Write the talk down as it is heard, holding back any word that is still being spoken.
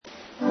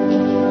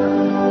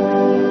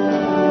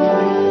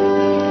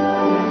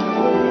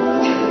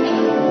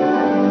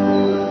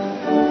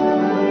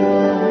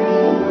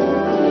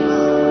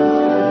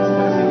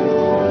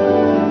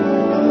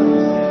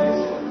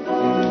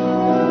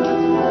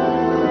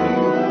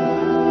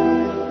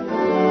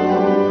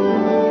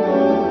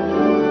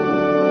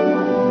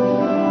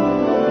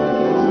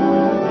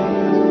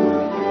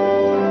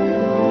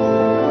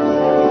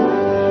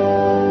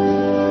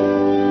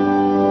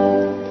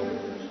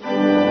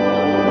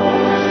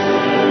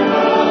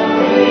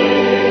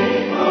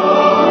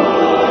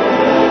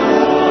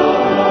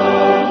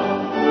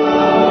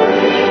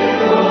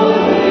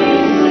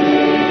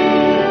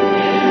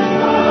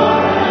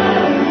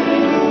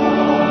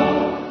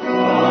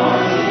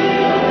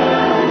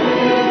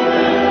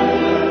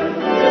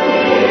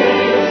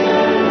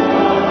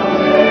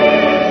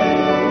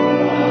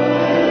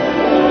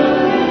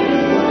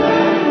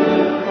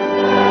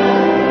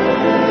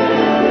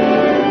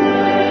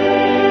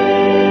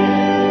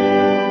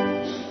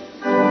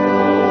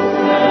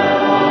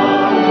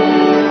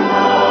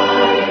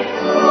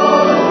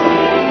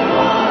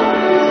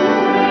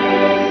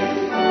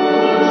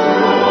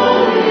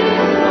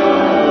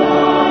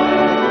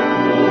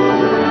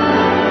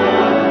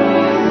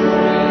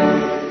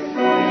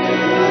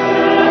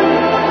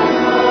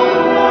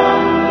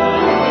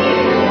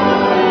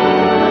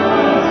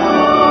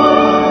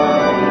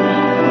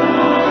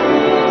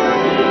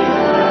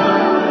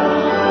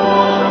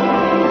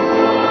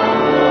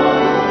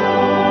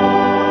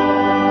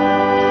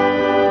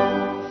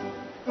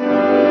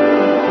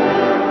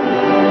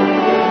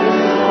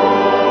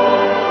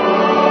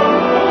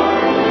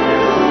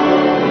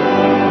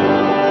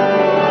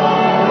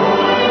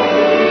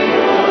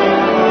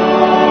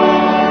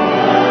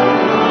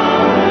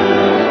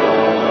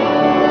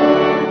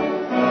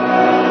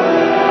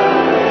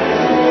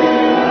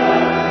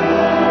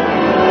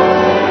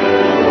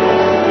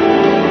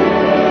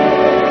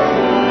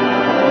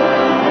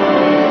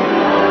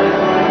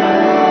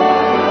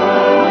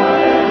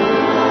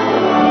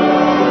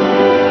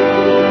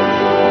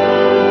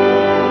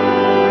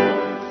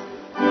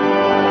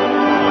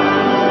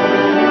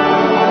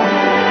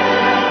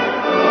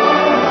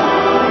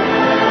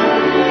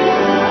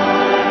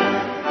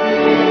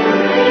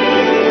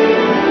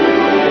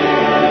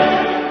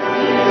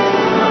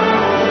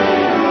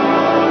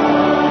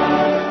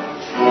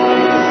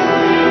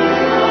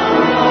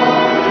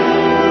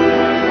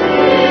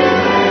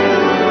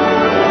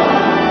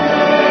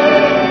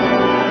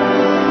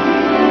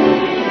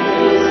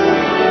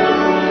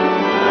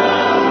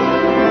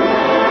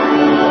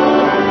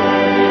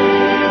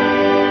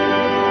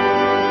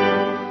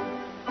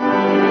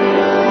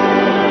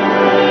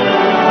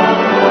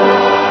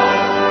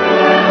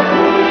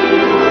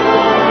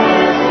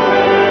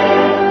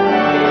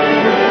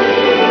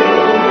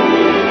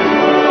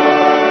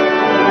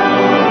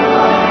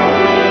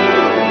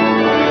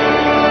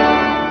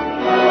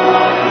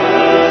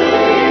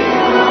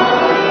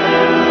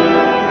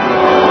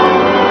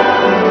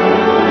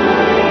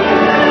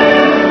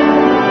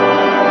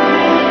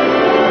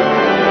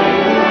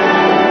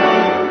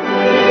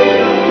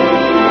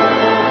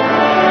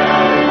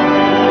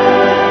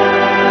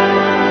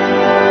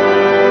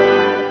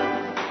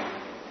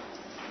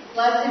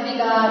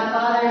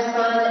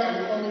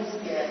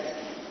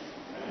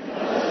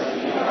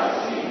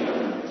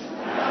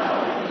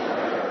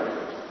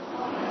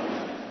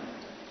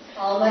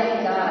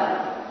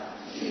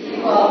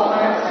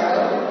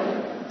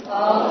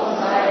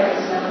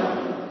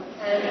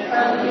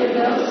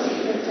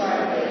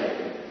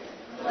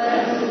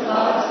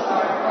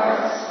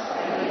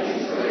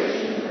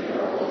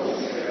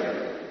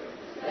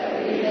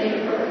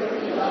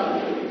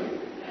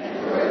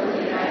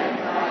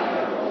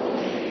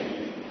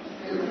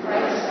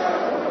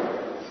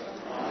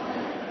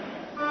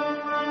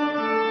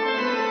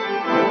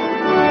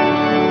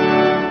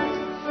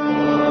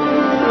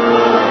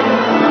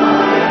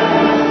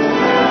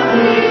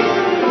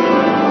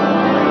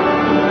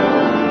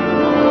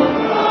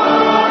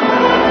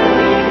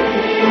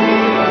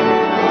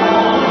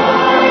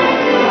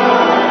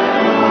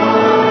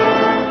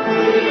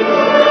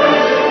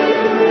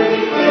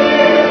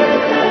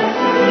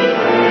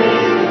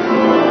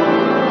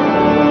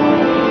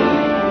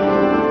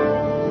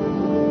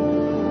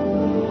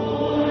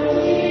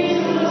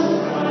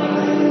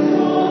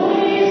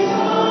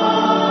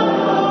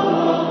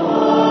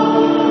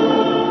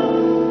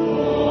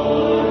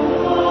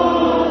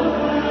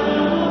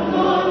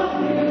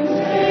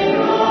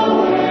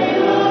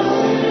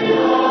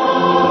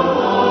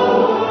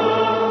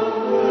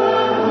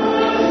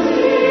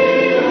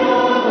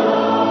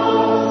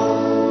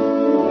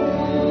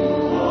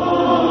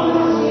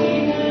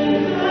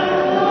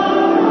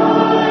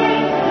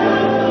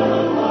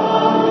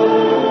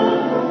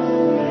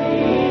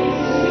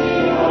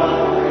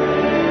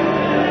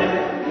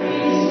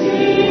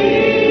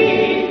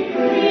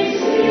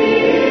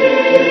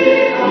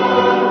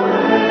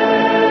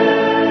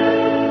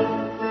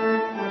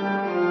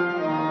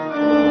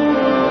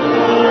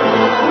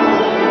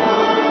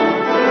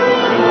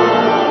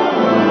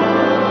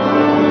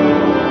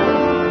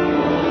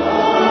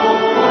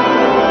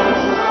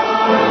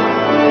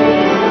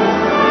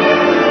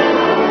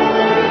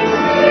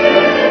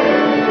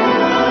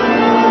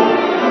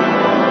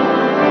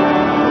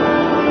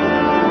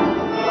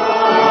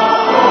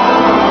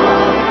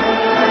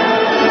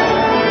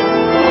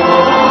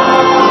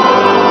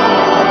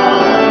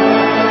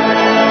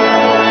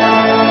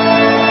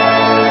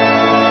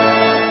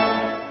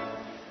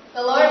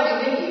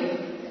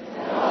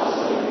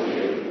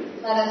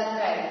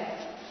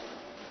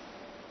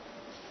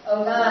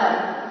O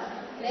God,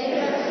 make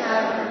us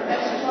have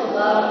perpetual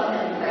love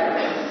and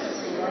reverence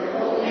to your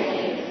holy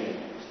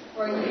name,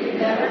 for you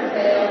never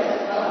fail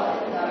to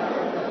help and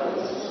govern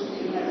those whom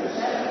you have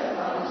set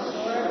upon the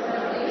sure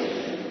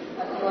foundation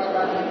of your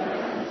loving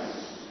kindness.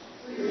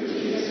 Through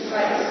Jesus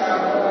Christ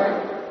our Lord,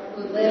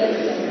 who lives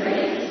and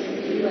reigns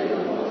with you and the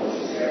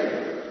Holy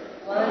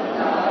Spirit, one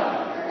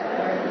God,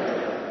 forever and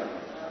ever.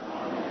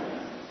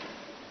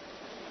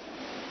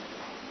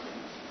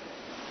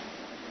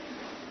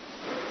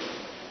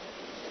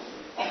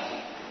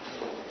 Amen.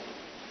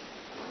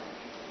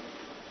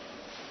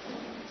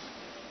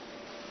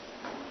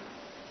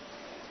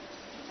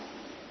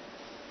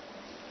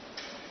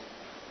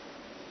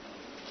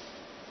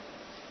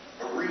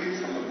 A reading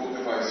from the book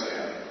of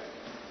Isaiah.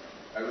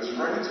 I was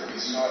ready to be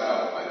sought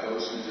out by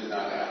those who did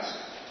not ask,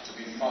 to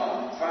be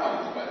found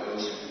by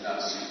those who did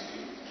not seek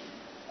me.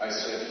 I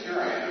said, here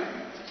I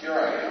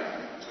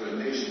am, to a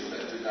nation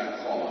that did not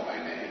call on my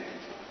name.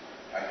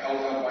 I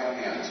held out my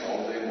hands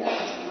all day long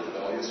to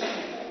rebellious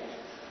people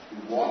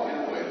who walk in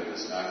a way that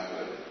is not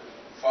good,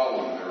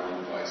 following their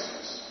own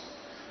devices.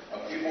 A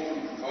people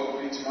who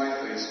provoke me to my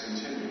face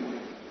continually,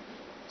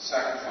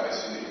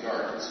 sacrificing in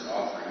gardens and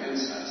offering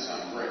incense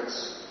on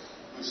bricks,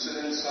 who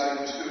sit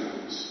inside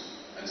tombs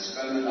and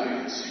spend the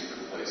night in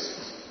secret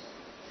places,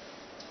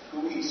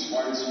 who eat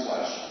swine's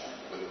flesh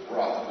with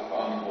broth of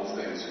abominable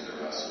things in their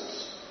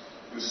vessels,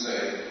 who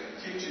say,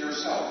 keep to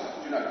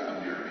yourself, do not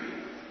come near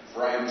me,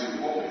 for I am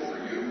too holy for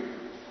you.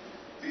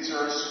 These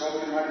are a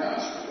smoke in my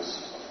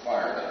nostrils, a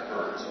fire that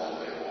burns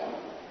all day long.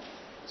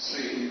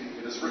 See,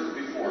 it is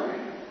written before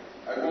me,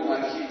 I will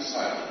not keep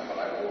silent, but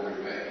I will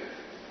repay.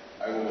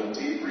 I will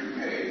indeed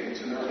repay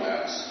into their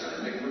laps their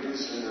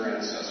iniquities and their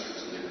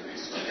ancestors'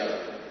 iniquities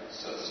together,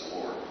 says the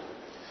Lord.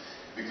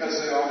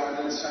 Because they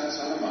offered incense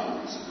on the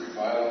mountains and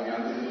reviled me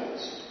on the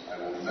hills, I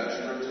will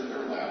measure into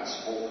their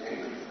laps full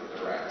payment for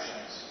their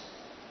actions.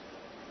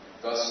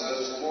 Thus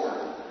says the Lord,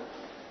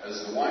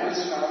 as the wine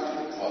is found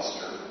in the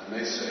cluster, and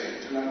they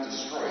say, do not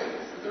destroy it,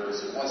 for there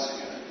is a blessing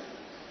in it,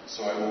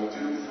 so I will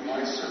do for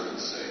my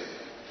servant's sake,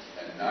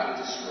 and not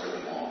destroy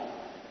them all.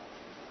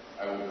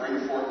 I will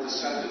bring forth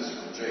descendants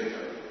from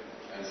Jacob,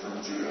 and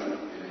from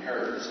Judah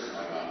inheritors of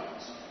my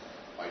mountains.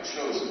 My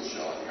chosen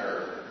shall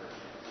inherit,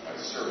 and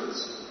my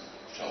servants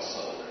shall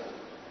settle there.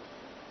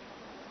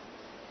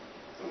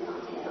 The word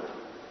of the Lord.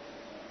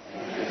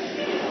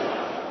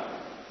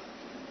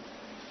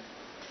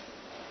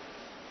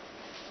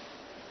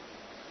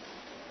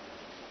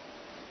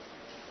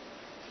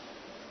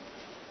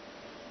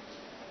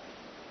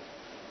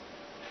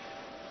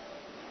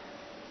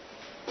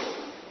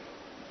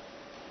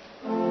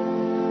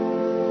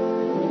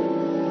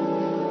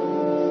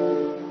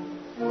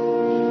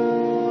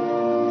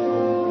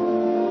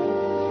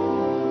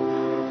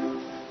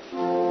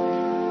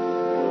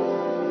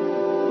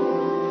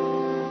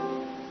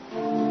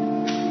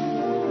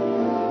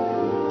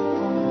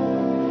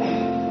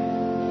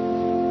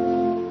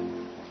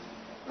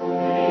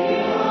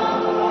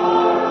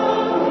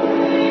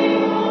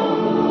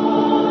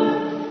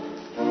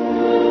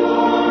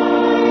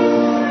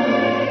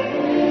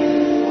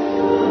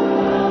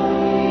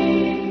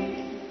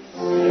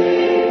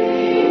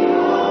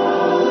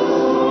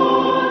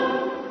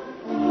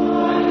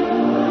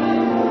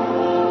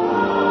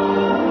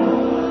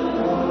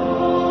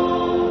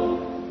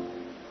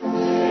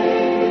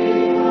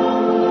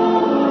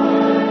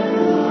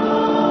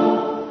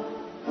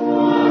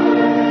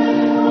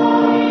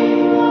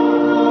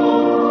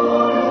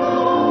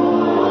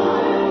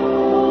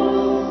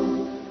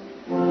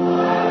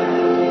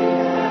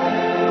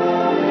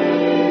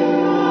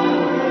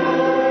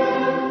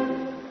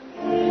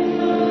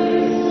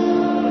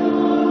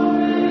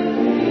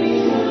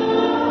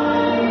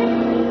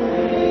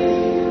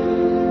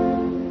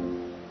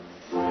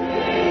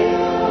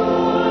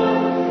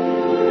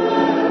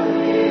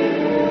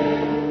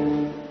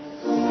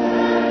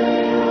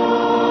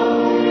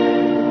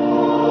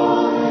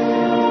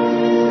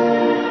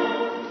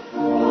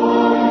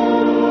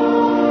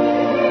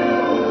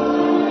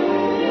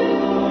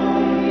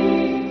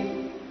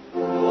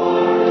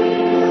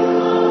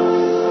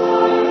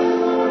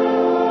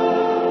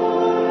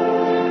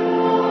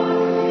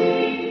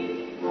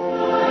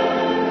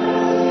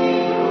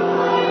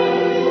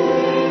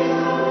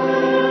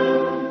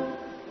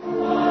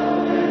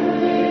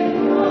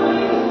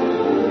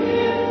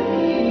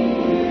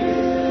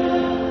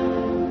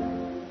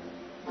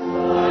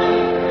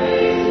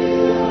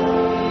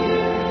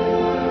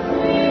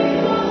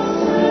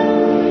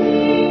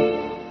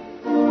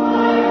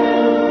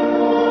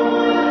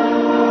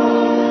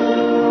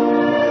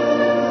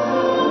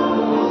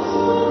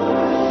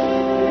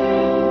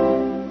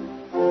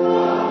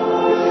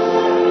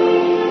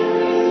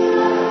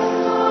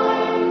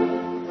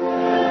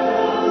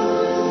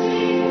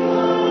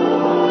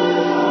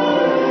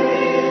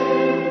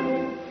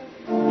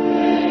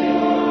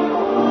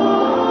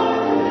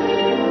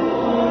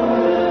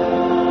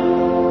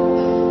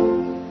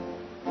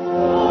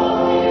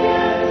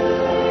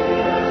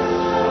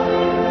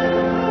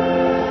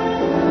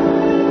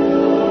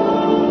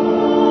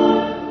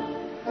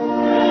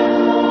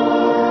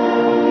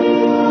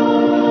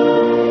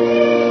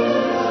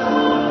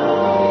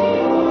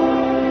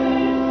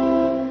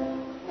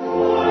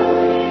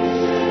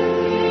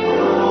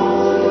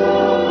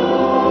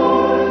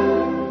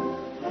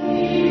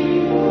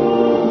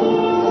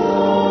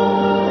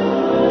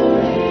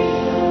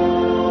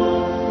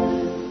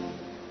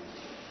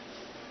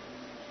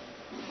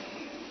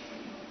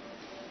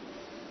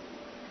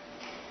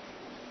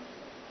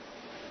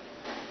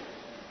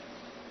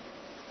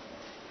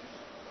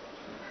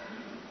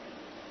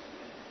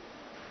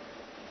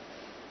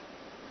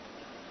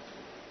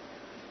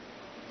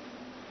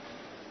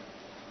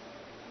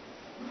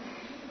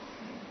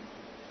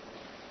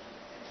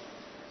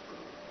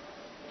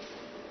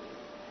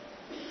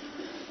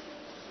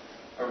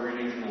 A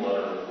reading from the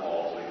letter of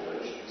Paul to the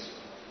Galatians.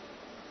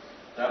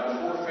 Now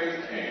before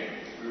faith came,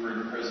 we were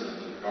imprisoned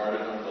and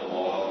guarded under the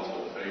law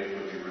until faith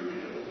would be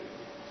revealed.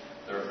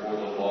 Therefore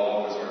the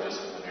law was our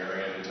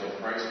disciplinarian until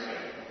Christ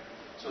came,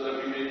 so that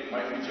we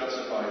might be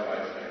justified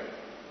by faith.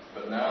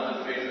 But now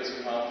that faith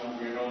has come,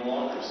 we are no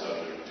longer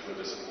subject to a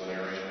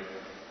disciplinarian,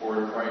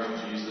 for in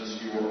Christ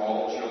Jesus you are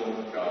all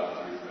children of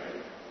God through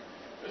faith.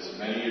 As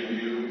many of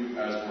you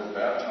as were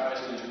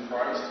baptized into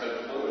Christ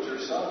have clothed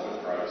yourself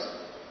with Christ.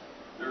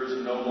 There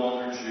is no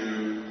longer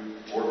Jew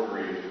or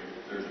Greek.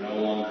 There is no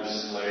longer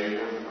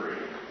slave or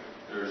free.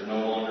 There is no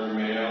longer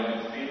male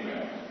and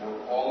female,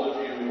 for all of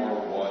you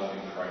are one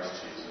in Christ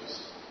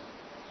Jesus.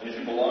 And if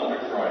you belong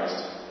to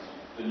Christ,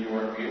 then you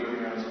are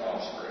Abraham's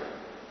offspring,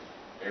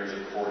 heirs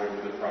according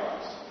to the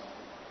promise.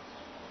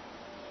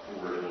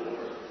 The word of the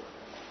Lord.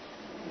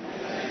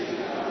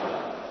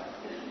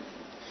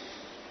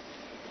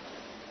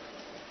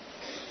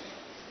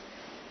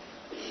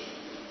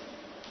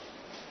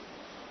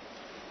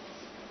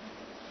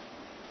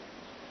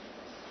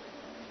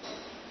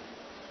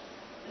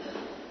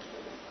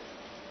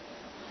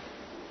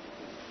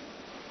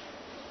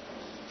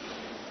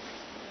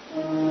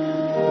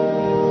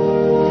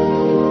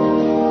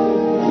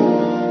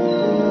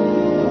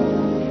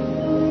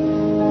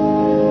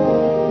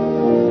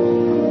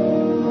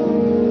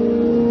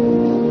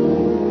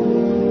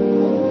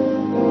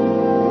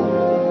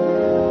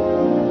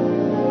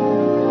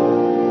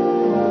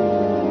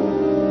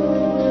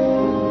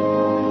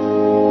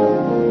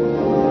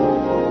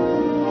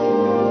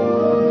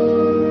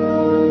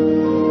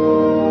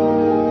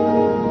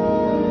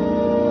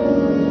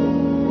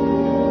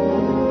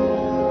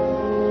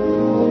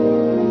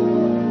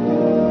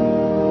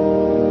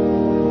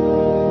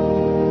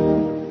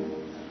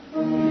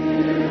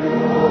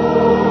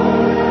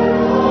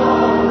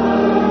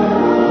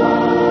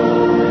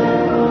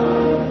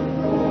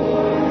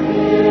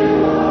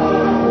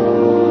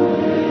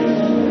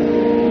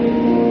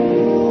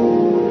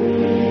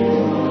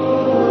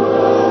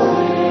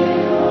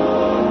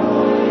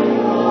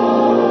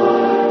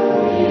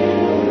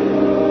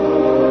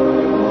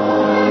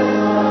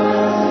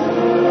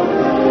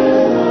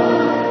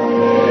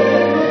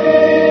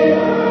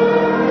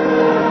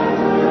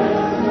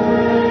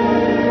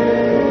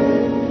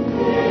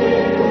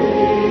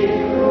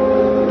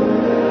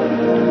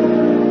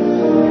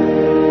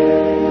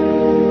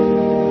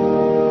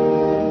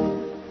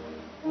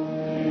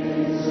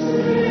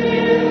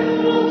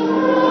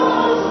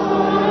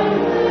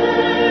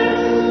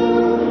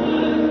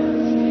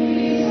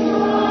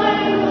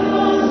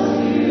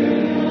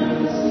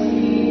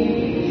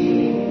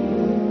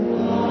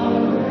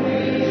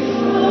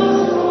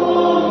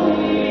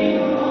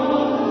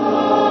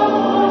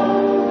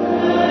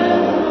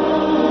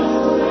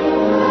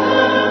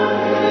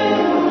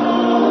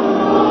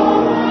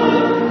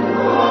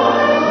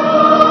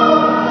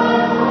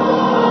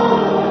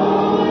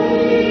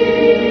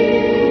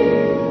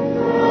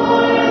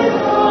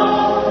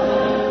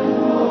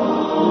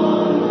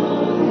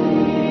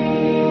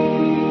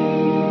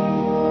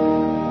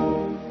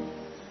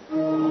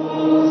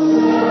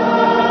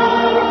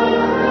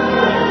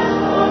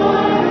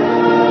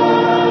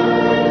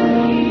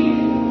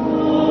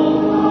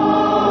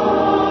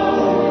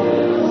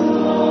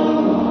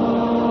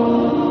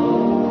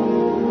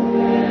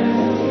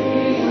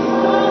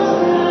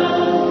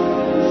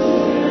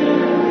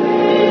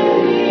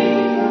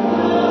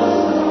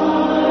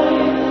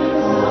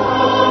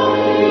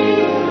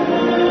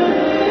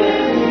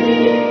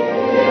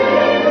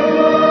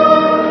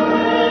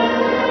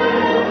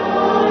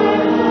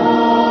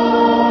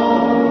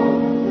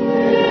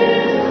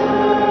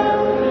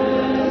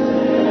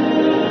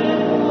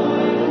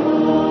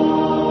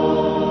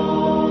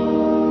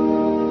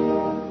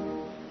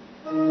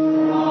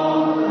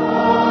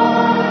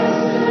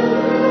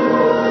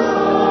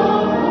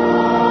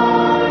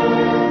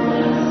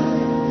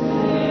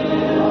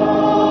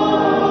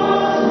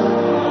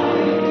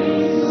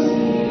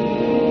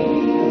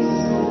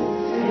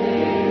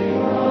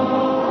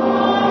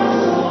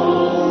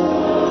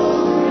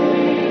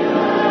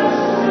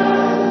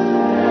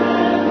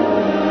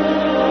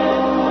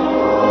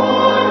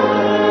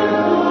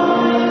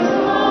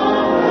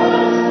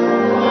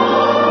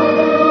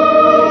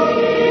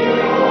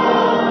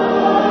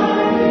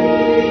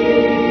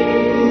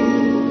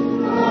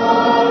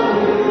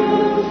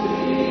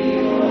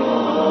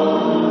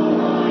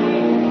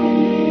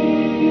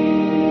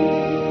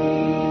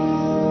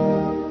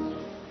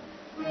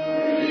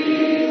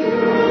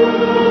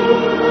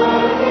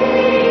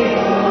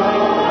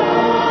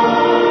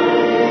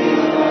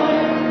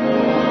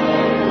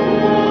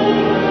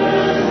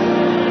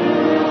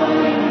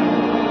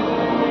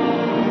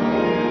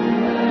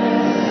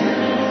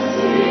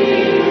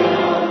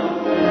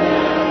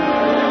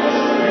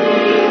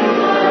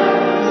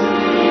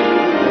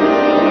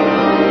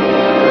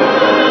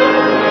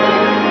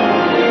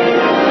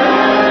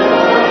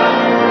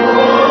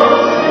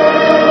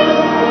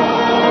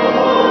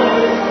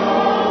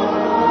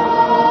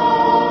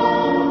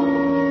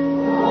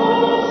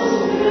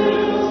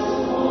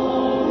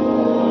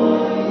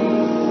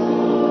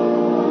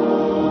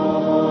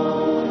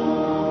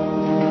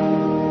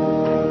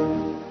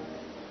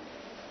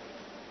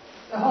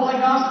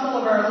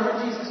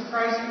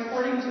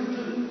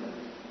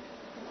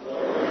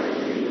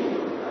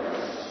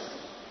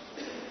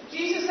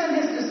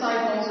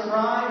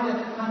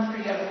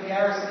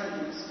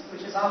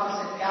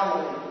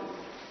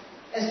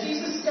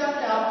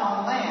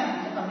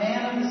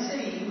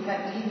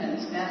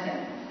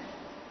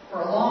 For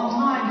a long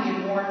time he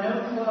had worn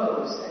no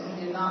clothes, and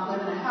he did not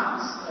live in a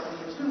house, but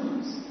in the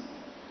tombs.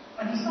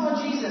 When he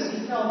saw Jesus,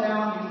 he fell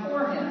down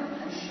before him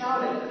and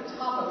shouted at the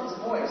top of his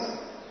voice,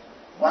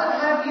 "What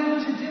have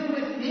you to do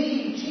with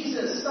me,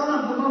 Jesus, Son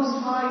of the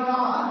Most High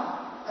God?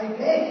 I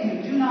beg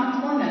you, do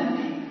not torment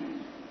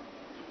me."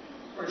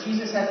 For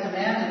Jesus had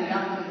commanded the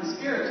unclean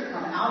spirit to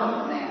come out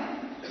of the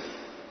man.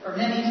 For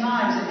many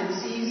times it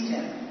had seized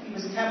him. He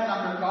was kept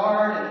under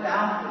guard and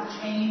bound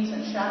with chains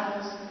and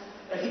shackles,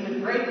 but he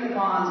would break the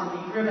bonds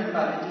and be driven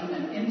by the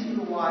demon into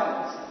the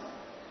wilds.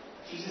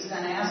 Jesus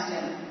then asked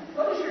him,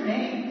 "What is your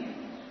name?"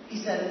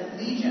 He said,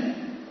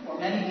 "Legion," for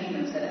many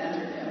demons had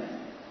entered him.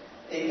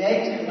 They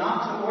begged him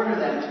not to order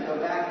them to go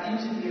back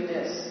into the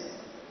abyss.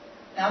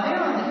 Now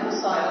there on the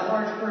hillside a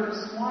large herd of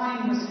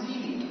swine was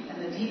feeding,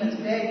 and the demons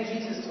begged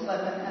Jesus to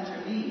let them enter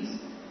these,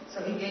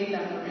 so he gave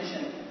them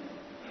permission.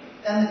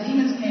 Then the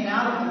demons came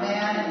out of the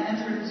man and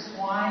entered the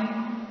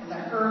swine, and the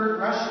herd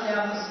rushed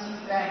down the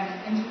steep bank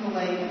into the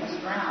lake and was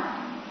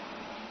drowned.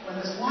 When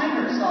the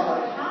swineherd saw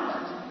what had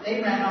happened,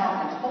 they ran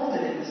off and told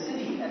it in the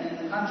city and in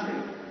the country.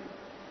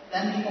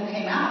 Then people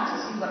came out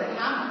to see what had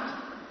happened.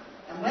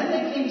 And when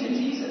they came to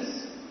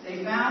Jesus,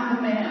 they found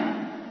the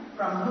man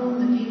from whom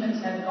the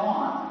demons had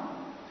gone,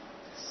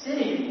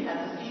 sitting at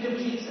the feet of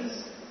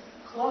Jesus,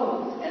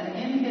 clothed and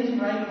in his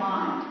right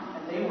mind,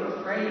 and they were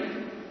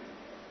afraid.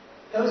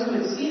 Those who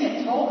had seen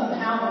it told them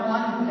how the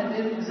one who had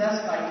been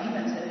possessed by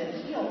demons had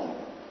been healed.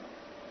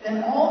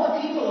 Then all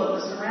the people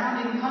of the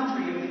surrounding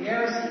country of the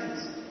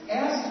Gerasenes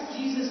asked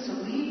Jesus to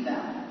leave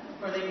them,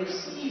 for they were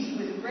seized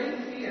with great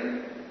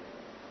fear.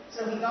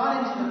 So he got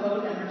into the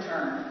boat and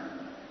returned.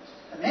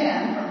 The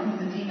man from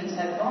whom the demons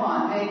had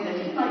gone begged that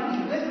he might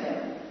be with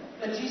him,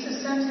 but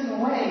Jesus sent him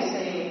away,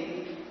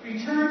 saying,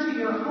 "Return to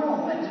your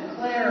home and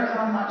declare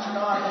how much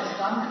God has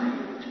done for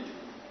you."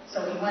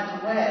 So he went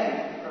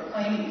away,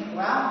 proclaiming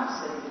throughout the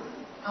city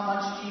how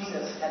much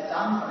Jesus had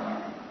done for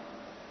him.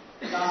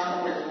 The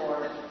Gospel of the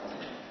Lord.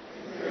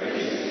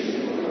 Praise to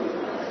you, Lord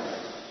Christ.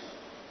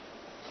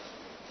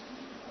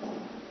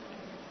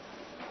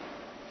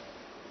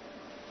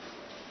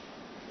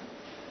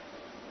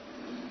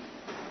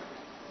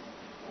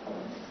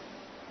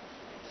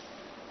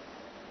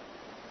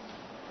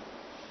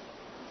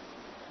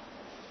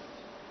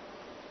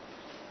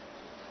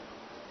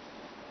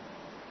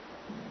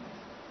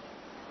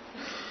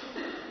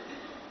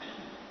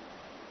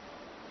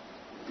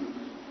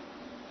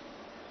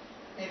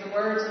 May the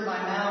words of my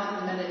mouth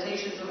and the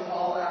meditations of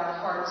all our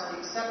hearts be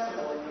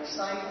acceptable in your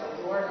sight,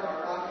 O Lord,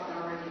 our rock and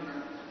our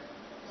Redeemer.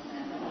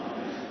 Amen.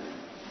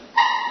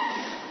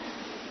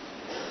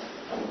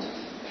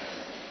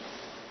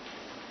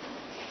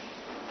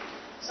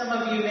 Some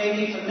of you may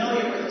be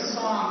familiar with a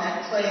song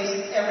that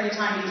plays every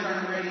time you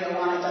turn the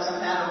radio on. It doesn't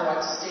matter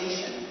what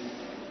station.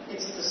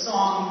 It's the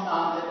song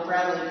that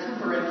Bradley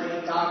Cooper and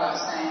Lady Gaga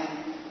sang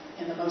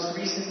in the most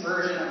recent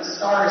version of A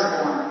Star Is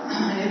Born.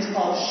 And it's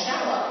called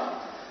Shallow.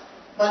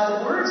 But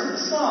the words of the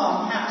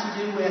song have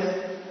to do with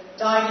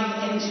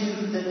diving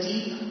into the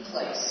deep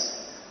place,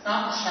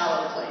 not the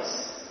shallow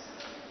place.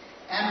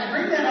 And I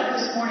bring that up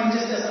this morning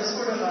just as a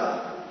sort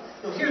of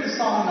you'll hear the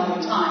song a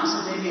million times,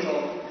 so maybe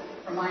it'll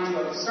remind you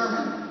of the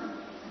sermon.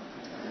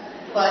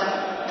 But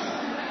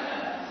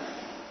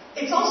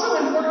it's also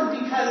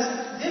important because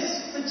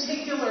this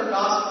particular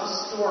gospel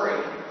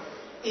story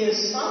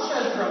is such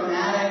a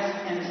dramatic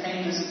and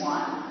famous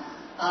one.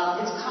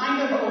 It's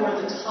kind of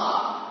over the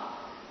top.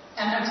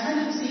 And our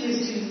tendency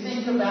is to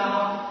think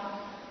about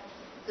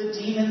the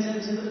demons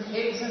into the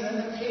pigs and then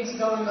the pigs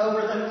going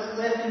over the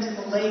cliff into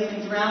the lake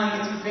and drowning.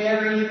 It's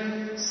very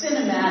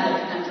cinematic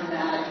and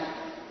dramatic.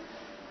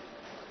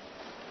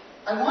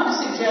 I want to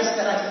suggest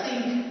that I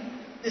think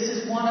this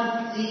is one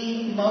of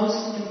the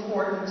most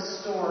important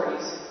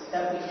stories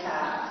that we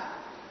have.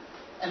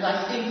 And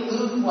I think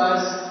Luke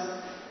was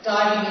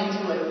diving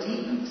into a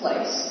deep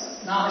place,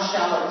 not a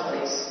shallow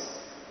place,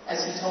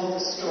 as he told the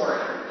story.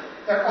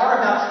 There are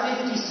about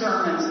 50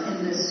 sermons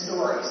in this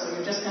story, so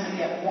you're just going to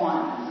get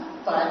one.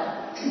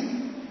 But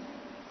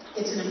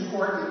it's an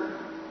important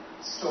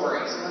story,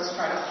 so let's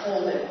try to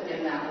hold it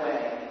in that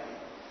way.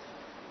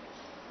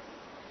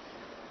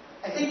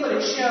 I think what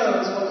it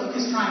shows, what Luke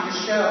is trying to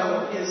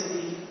show, is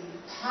the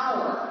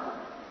power,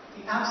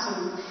 the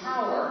absolute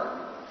power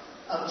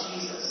of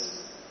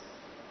Jesus.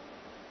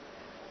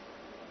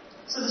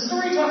 So the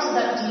story talks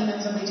about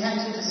demons, and we tend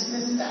to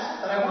dismiss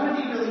that, but I want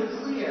to be really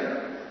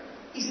clear.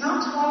 He's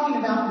not talking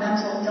about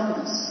mental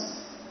illness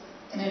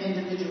in an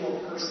individual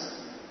person.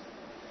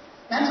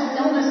 Mental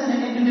illness in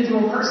an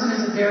individual person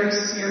is a very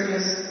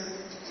serious,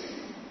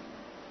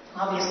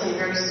 obviously a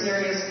very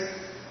serious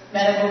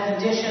medical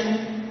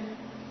condition.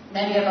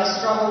 Many of us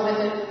struggle with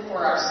it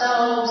for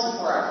ourselves,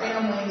 for our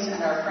families,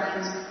 and our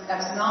friends.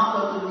 That's not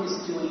what Luke is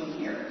doing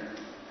here.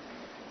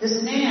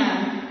 This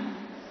man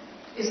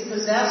is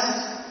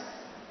possessed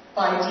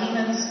by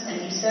demons,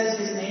 and he says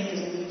his name is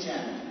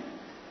Legion.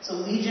 So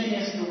legion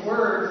is the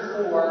word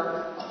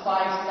for a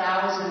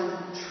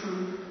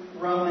 5,000-troop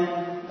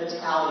Roman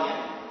battalion,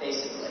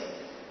 basically.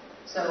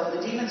 So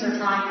the demons are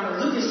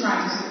Luke is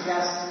trying to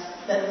suggest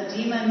that the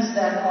demons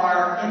that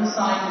are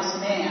inside this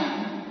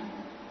man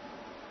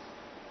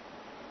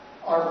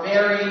are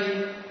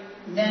very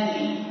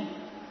many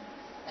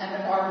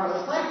and are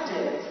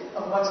reflective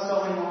of what's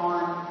going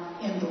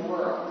on in the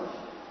world.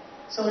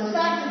 So in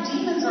fact, the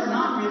demons are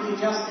not really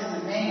just in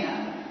the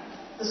man.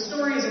 The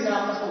story is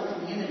about the whole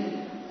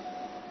community.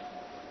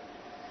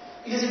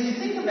 Because if you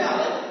think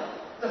about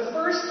it, the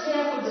first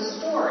half of the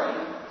story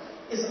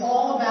is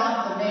all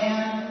about the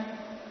man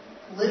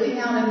living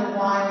out in the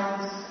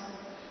wilds.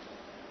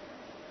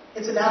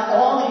 It's about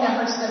all the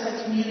efforts that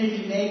the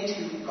community make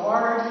to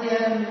guard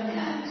him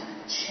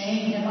and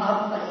chain him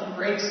up, but he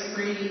breaks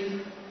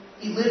free.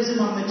 He lives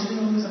among the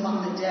tombs,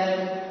 among the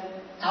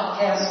dead,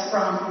 outcast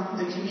from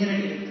the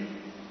community.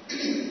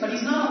 But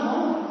he's not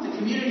alone. The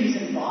community's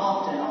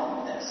involved in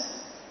all of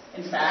this.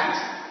 In fact,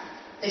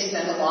 they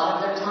spend a lot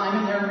of their time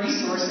and their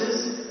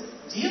resources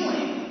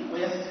dealing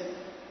with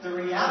the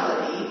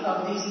reality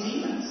of these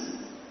demons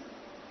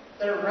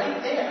that are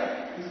right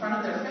there in front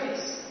of their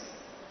face.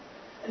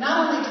 And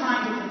not only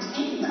trying to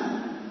contain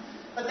them,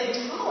 but they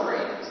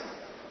tolerate it.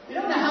 We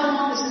don't know how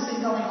long this has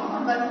been going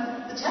on,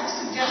 but the text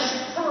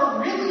suggests for a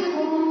really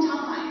long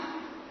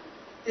time,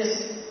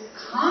 this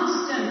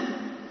constant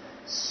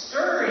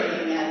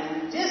stirring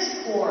and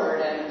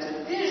discord and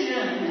division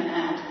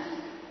and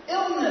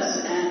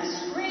illness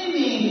and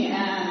screaming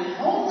and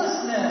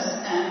homelessness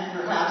and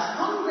perhaps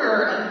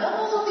hunger and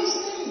all of these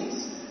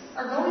things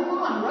are going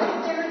on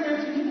right there in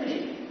their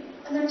community,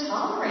 and they're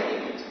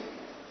tolerating it.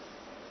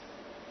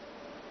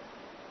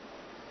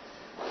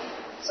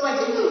 So I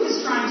think Luke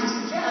is trying to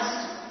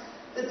suggest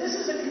that this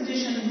is a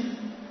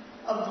condition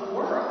of the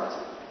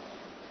world.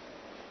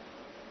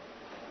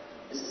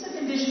 This is a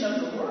condition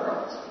of the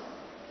world.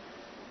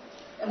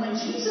 And when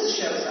Jesus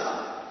shows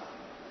up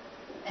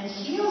and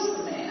heals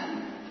the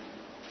man,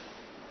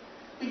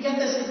 we get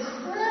this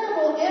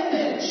incredible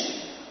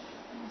image.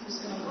 I don't know if this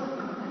is going to work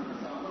on the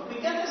microphone, but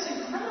we get this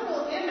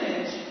incredible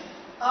image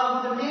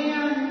of the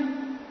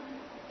man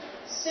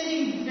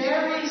sitting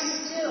very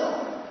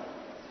still,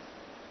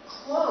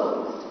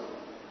 clothed,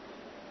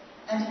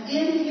 and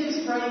in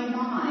his right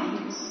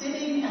mind,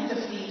 sitting at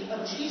the feet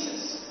of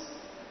Jesus.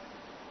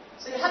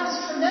 So you have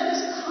this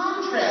tremendous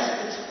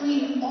contrast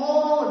between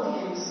all of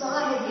the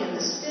anxiety and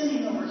the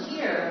spinning over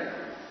here.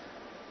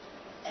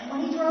 And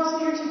when he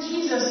draws near to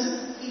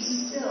Jesus,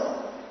 he's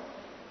still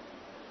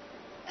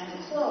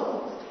and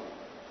clothed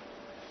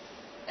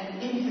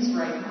and in his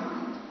right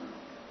mind.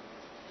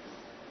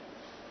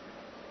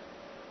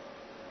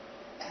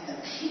 And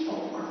the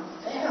people were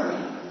very,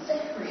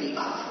 very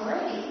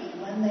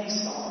afraid when they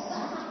saw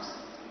that.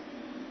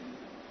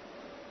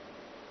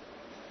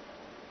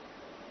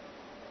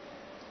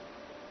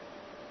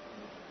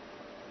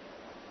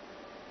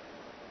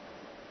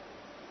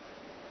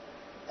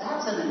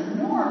 That's an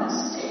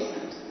enormous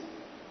statement.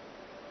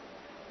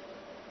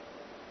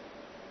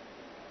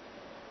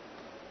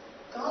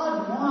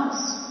 God wants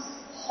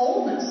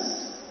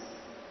wholeness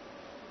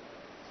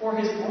for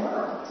his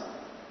world.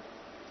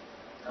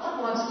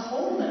 God wants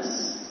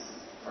wholeness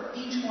for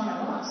each one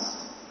of us.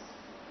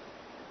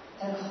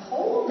 And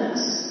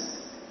wholeness,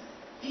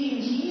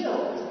 being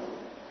healed,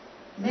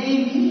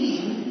 may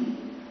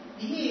mean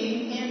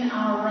being in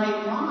our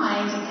right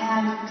minds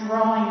and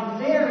drawing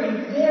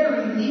very,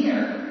 very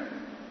near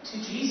to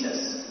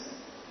Jesus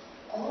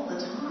all the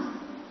time.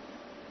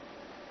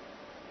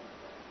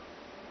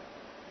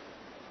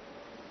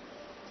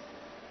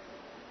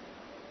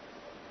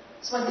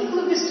 So I think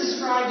Luke is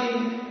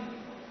describing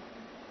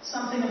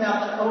something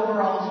about the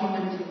overall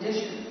human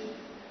condition.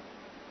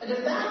 But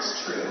if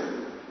that's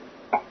true,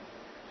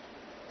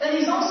 then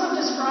he's also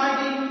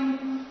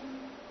describing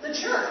the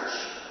church.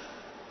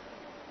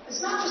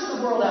 It's not just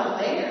the world out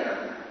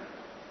there.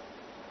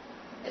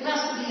 It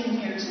has to be in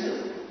here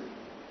too.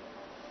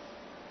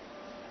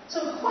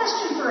 So the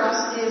question for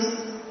us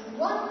is,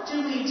 what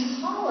do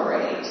we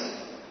tolerate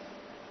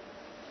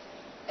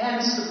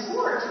and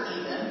support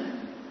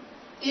even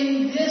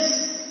in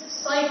this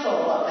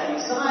cycle of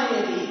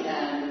anxiety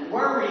and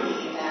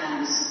worry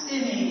and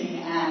spinning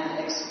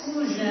and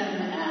exclusion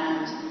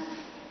and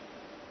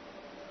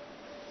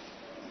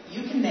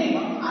you can name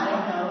them, I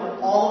don't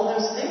know, all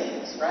of those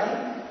things,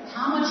 right?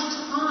 How much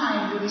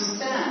time do we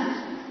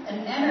spend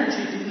and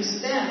energy do we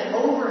spend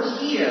over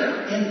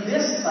here in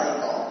this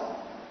cycle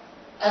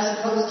as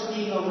opposed to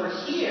being over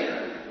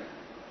here,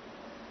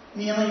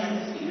 kneeling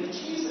at the feet of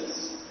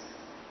Jesus?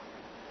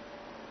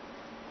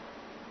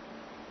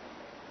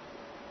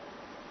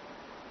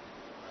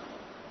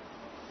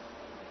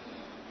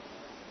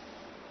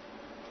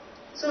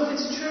 So if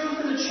it's true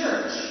for the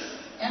church,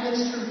 and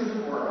it's true for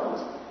the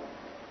world,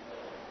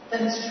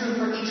 then it's true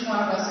for each one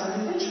of us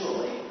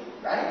individually,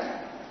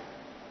 right?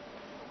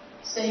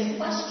 Same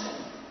question.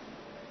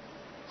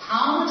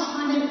 How much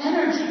time and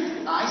energy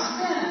do I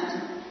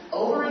spend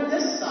over in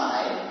this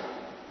side,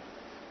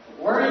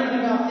 worrying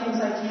about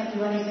things I can't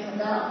do anything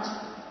about,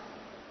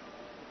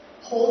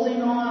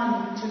 holding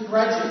on to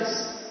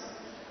grudges,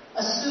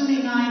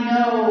 assuming I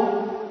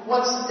know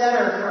what's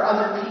better for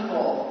other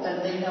people than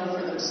they know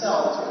for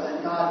themselves or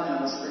than God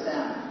knows for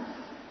them?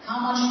 How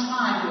much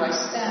time do I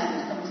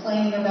spend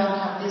complaining about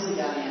how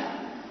busy I am?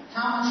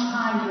 How much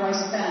time do I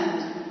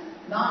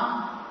spend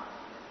not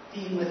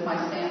being with my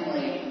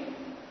family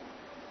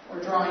or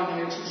drawing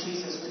near to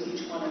Jesus with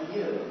each one of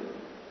you?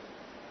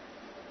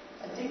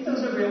 I think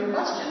those are real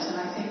questions, and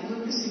I think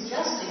Luke is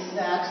suggesting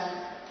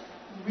that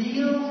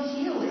real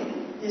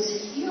healing,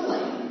 this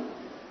healing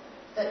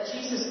that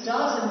Jesus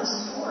does in the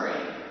story,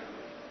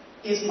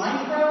 is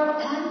micro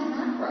and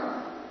macro.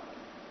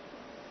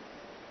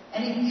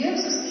 And he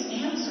gives us the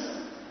answer.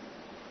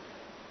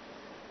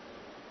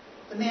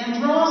 The man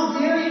draws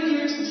very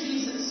near to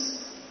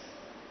Jesus,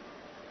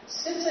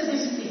 sits at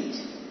his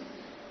feet,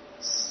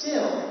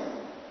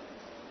 still,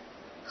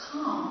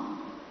 calm,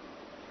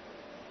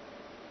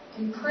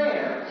 in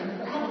prayer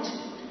and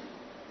gratitude.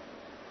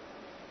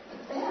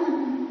 But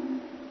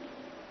then,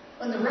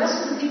 when the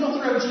rest of the people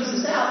throw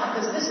Jesus out,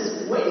 because this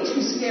is way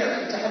too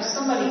scary to have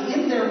somebody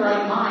in their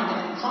right mind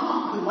and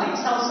calm who might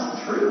tell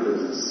some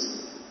truths,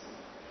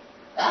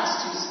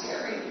 that's too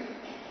scary.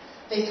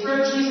 They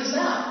throw Jesus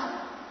out.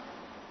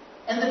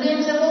 And the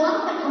man said, well,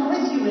 I'm going to come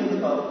with you in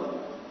the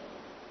boat.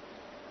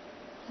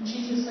 And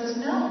Jesus says,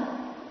 no,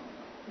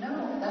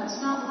 that's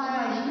not why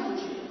I healed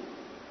you.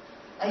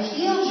 I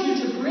healed you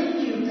to bring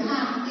you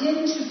back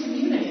into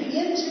community,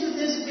 into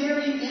this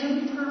very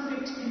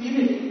imperfect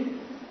community.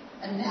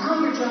 And now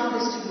your job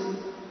is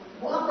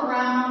to walk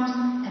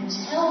around and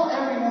tell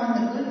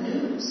everyone the good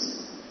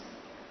news.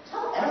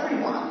 Tell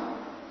everyone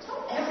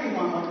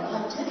what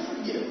God did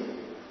for you,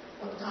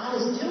 what God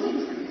is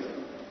doing for you.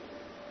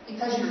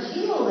 Because you're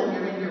healed and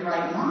you're in your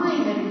right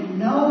mind and you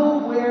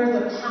know where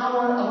the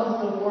power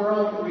of the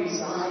world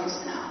resides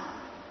now.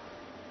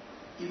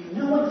 You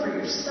know it for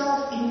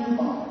yourself in your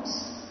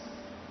bones.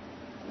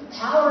 The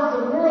power of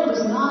the world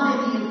is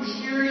not in the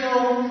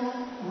imperial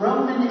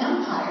Roman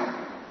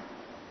Empire.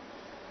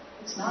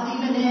 It's not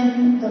even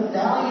in the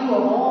value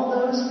of all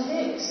those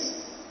pigs.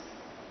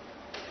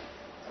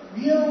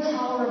 The real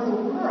power of the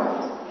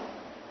world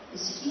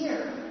is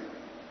here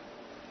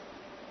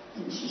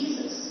in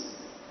Jesus.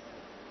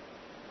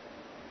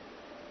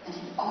 And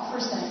he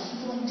offers that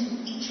healing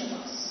to each of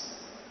us.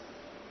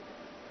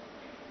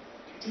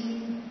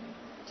 Deep,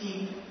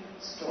 deep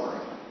story.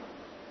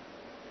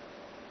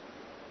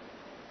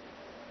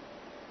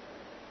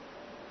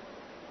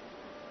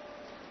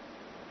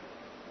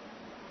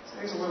 So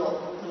there's a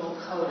little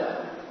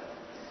coda.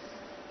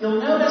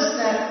 You'll notice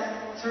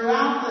that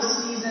throughout the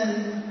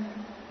season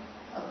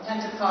of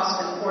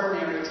Pentecost and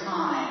Ordinary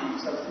Time,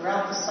 so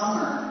throughout the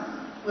summer,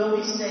 we'll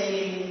be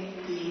saying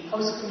the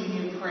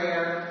post-communion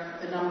prayer,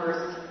 the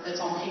number that's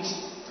on page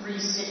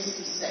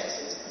 366.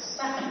 It's the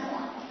second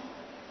one.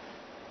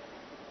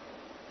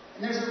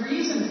 And there's a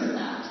reason for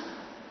that.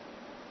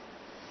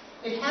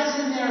 It has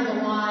in there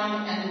the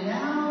line, and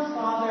now,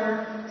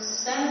 Father,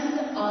 send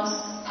us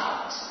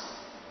out.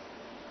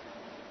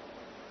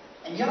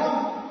 And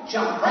y'all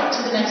jump right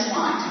to the next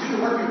line to do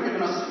the work you've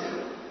given us to do.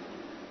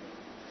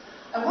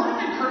 I want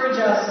to encourage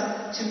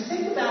us to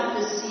think about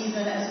this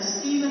season as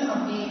a season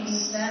of being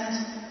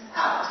sent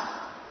out.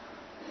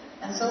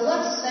 And so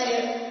let's say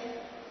it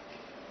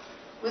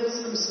with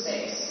some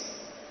space.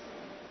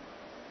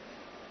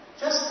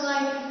 Just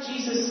like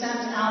Jesus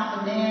sent out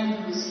the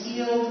man who was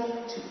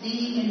healed to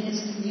be in his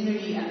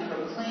community and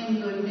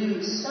proclaim good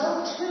news,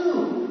 so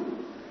too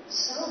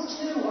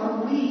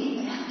are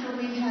we after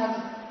we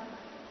have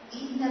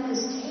eaten at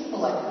this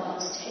table, at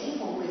God's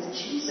table with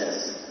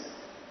Jesus.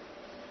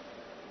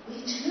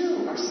 We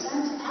too are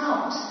sent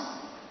out.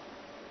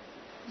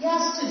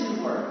 Yes, to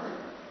do work,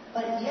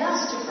 but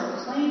yes, to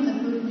proclaim the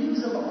good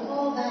news of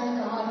all that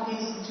God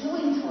is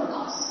doing for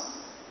us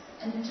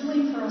and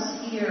doing for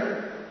us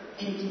here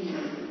in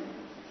community.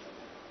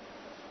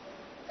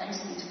 Thanks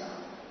be to God.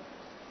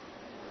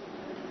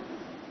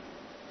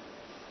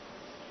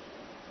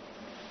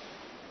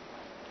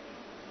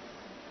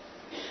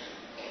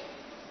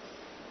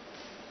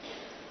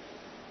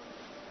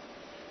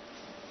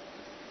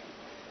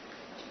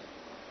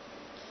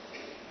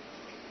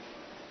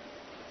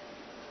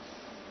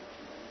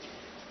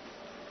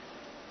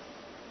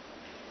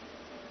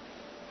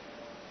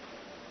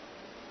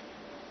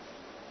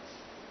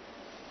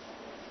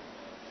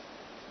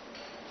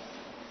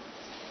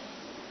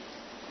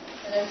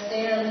 Let us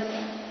stand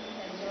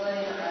and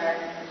join our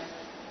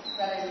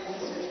brothers and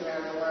sisters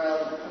around the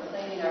world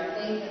proclaiming our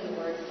faith in the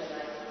words of the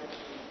Bible.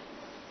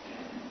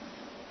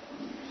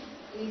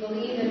 We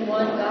believe in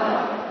one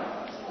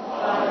God,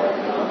 Father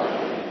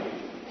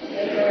Almighty,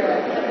 maker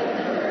of heaven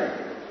and earth,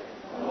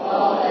 of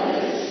all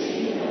that is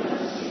seen and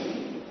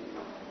unseen.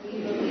 We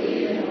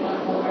believe in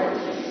one Lord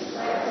Jesus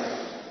Christ,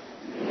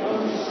 the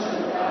only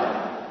Son of God,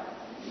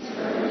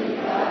 eternally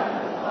God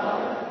the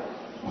Father,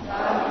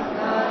 God from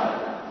God,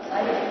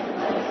 light from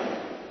light,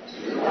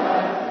 true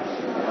God from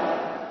true God,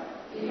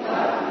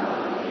 begotten, not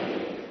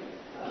made,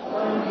 of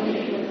one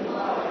being with the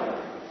Father.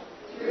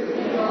 Through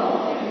him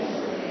all things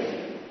were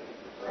made.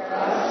 For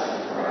us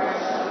and for our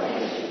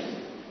salvation,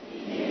 he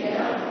came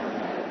down from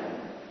heaven.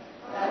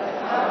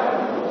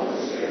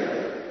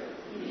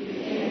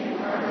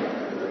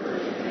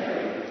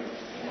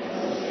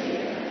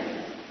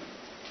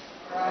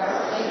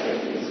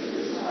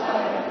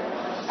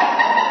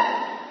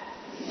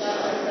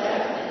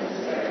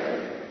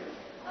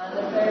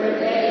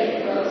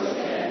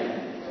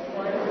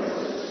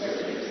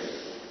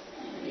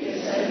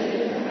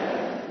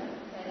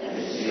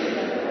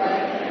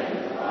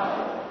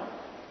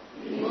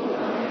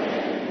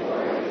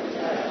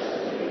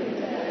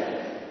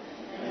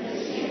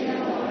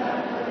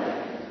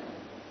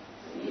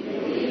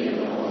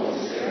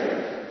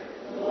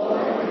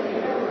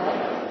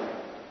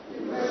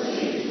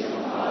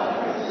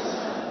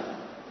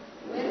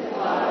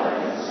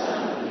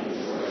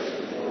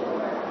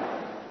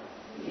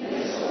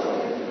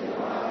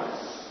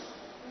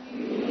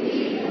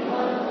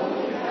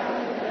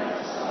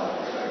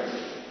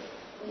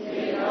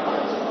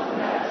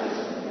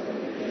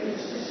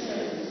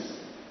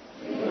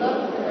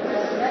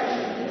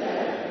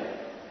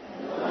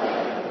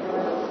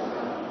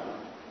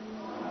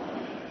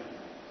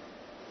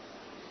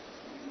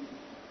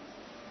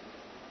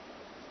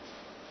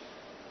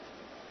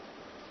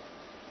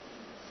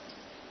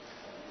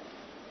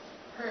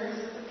 prayers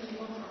of the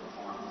people from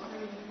Form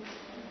 3.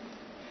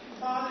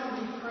 Father,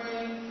 we pray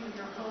for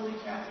your Holy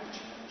Catholic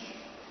Church.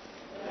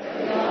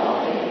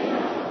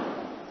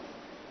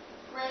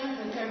 Grant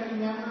that every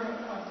member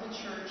of the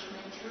church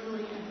may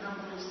truly and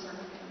humbly serve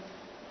you.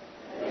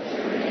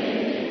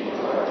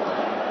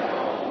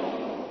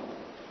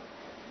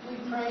 We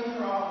pray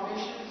for all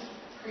bishops,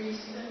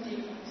 priests, and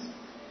deacons.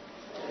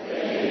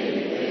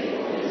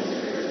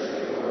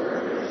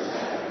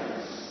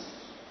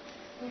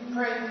 We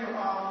pray for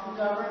all who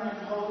govern and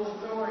hold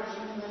authority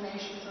in the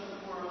nations of the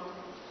world.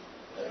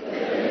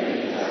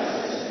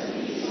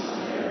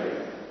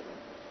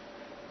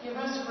 Give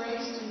us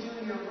grace to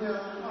do your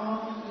will in all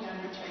that we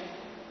undertake.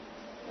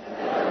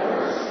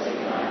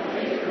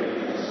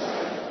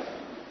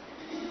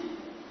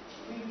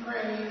 We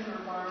pray for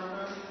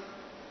Barbara,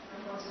 the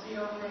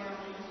Rocio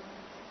family,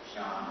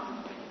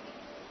 Sean,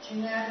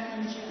 Jeanette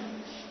and Jim,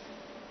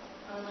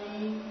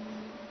 Aline,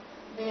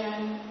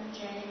 Ben,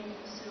 Jane,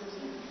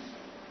 Susan,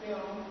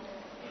 Bill,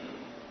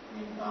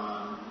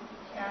 Yvonne,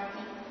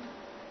 Kathy,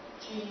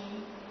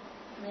 Jean,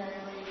 Mary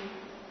Lee,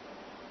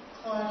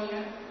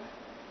 Claudia,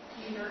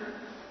 Peter,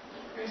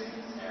 Chris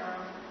and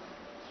Sarah,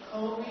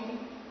 Colby,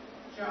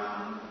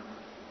 John,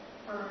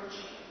 Birch,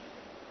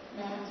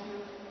 Matthew,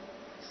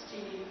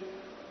 Steve,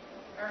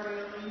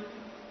 Arielle,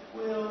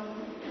 Will,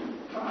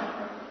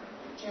 Barbara,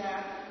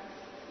 Jack,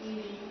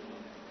 Edie,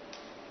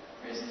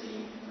 Christy,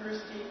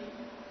 Kirsty,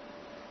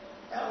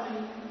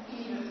 Ellie,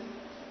 Edith,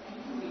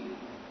 and Louie,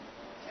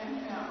 and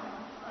Al,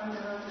 are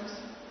there others?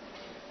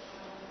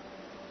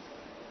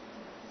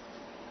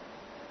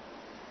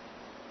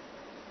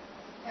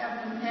 Have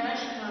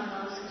compassion on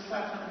those who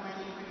suffer when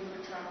you grieve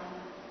or trouble.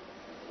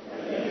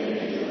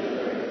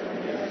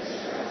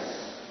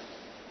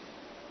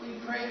 We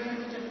pray for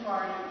the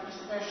departed,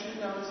 especially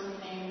those we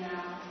name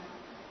now.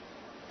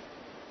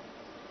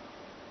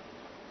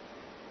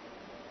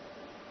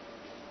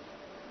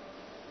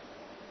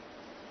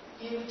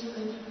 Give to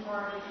the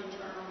departed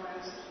eternal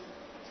rest.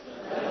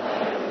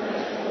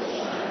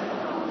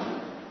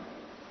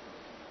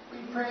 We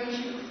praise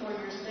you for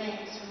your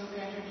saints who have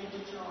entered into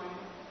joy.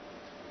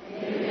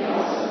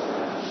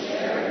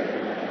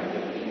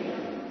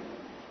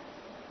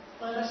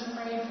 Let us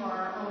pray for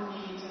our own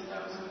needs and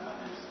those of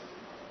others.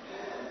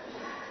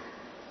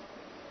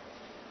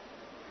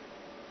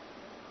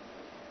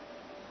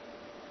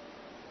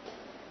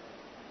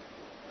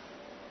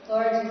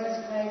 Lord Jesus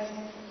Christ,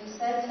 you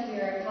said to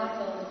your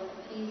apostles,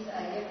 "Peace I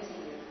give to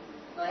you.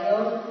 My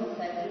own peace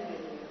I leave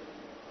with you.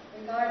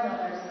 Regard not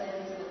our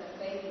sins with the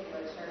faith of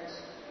your church,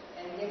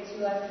 and give to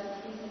us the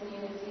peace and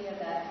unity of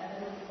that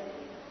heavenly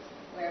city,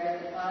 where with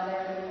the Father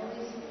and the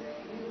Holy Spirit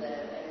you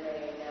live and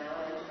reign now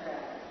and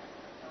forever.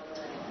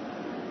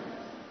 Amen.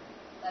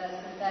 Let us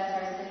confess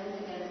our sins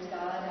against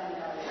God and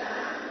others.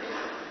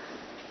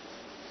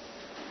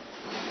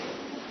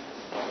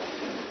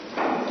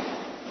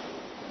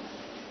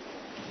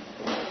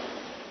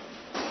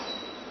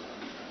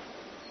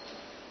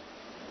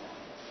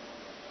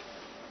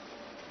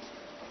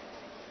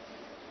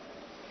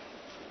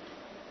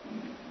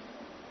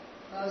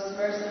 Most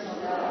merciful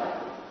God,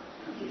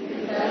 we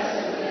confess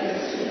that we have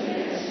sinned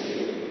against you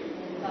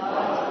in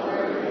thought,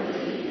 word, and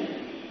deed,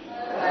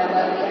 by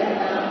what we have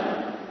done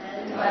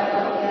and by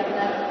what we have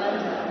left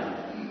undone.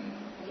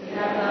 We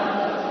have not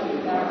loved you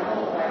with our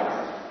whole heart.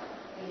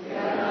 We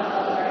have not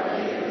loved our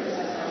neighbors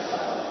as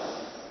ourselves.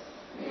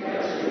 We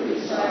are truly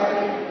sorry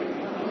and we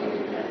humbly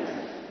repent.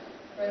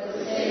 For the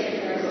sake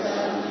of your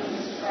Son,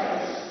 Jesus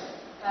Christ,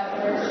 have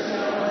mercy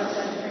on us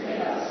and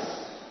forgive us,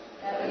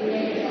 that we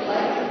may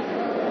delight in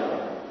your will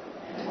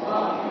and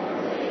walk in your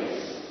ways,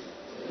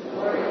 to the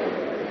glory of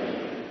your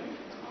name.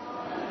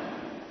 Amen.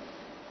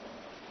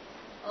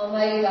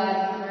 Almighty God,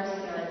 have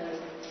mercy on you.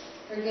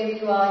 Forgive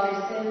you all your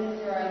sins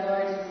through our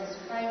Lord Jesus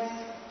Christ,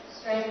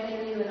 strengthen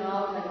you in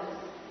all goodness,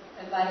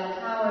 and by the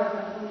power of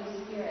the Holy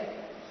Spirit,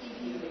 keep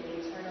you in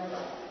eternal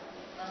life.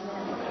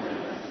 Amen.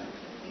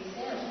 Please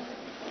stand.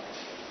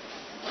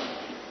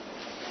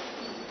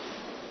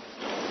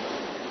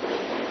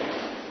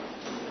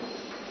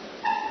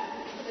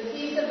 The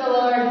peace of the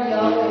Lord be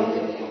always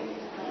with you.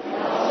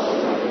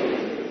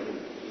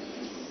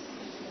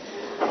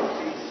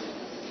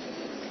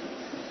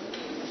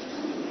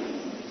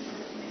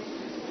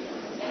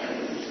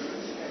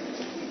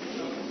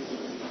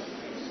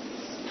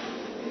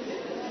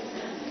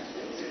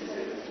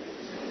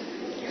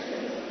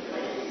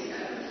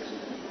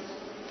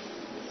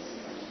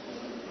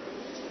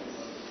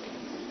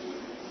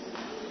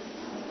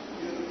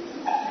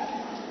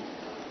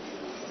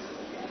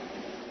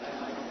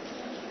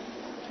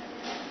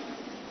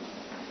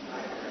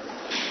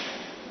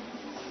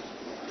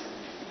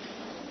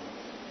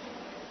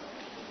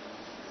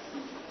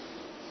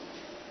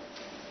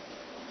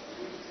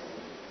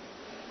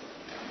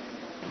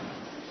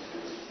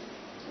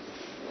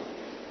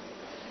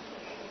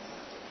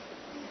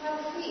 Have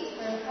a seat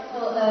for a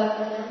couple of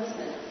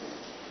announcements.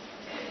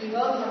 We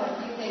both have a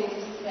few things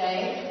to say.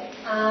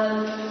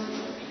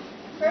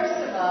 First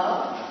of all,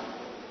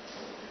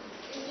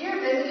 if you're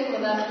visiting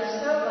with us, we're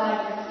so glad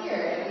you're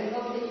here, and we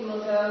hope that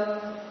go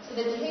to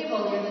the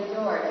table near the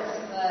door, just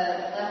to the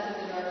left of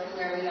the door from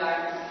where we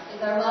are,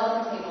 is our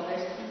welcome table.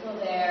 There's people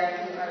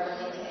there who are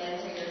willing to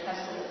answer your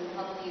questions and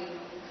help you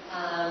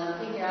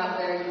figure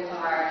out where you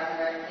are and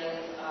where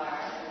things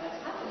are and what's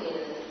happening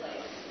in this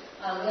place.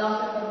 We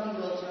also hope you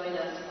will join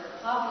us for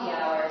coffee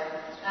hour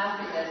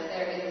after this.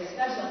 There is a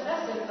special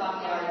festive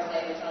coffee hour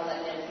today, which I'll let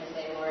Nancy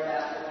say more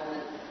about in a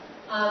moment.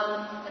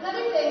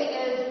 Another thing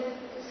is,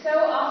 so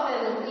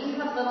often we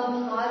have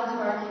little pods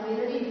of our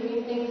community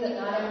doing things that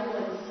not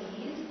everyone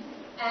sees.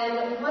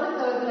 And one of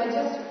those that I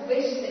just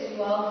wish that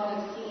you all could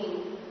have seen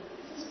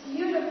is this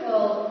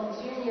beautiful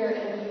junior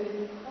and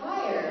youth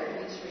choir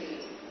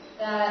retreat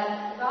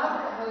that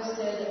Robert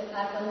hosted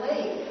at the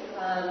lake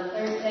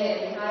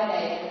Thursday and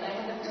Friday. And I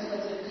had the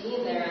privilege of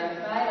being there on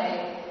Friday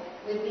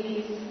with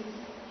these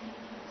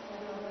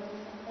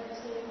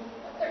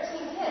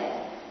 13 kids.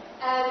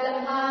 And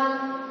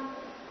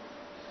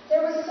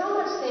there was so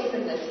much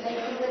sacredness,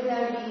 hiking with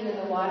them, being in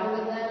the water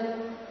with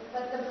them.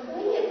 But the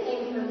poignant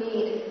thing for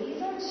me is these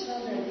are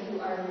children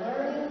who are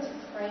learning to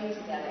pray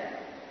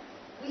together.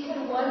 We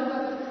had one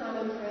book of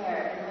common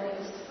prayer, and when it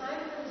was time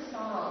for the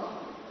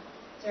psalm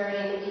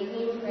during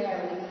evening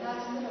prayer, we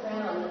passed it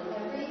around, and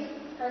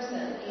every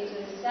person,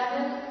 ages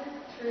 7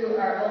 through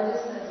our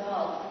oldest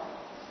adult,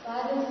 by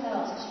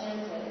themselves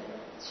chanted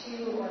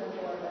 2 or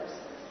 4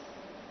 verses.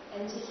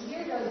 And to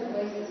hear those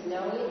voices,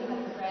 knowing how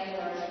to pray in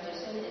our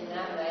tradition in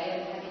that way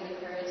and having the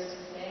courage to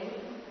sing,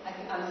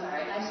 I'm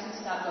sorry, I should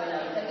stop going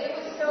on. But it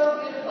was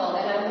so beautiful,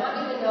 and I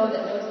want you to know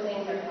that those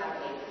things are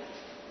happening.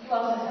 You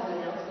also have an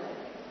announcement.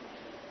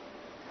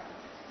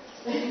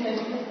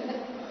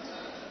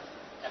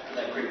 After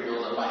that great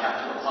build-up, I have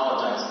to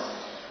apologize.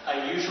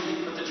 I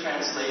usually put the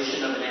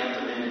translation of an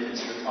anthem in if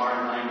it's your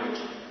foreign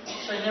language,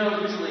 which I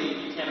know usually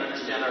you can't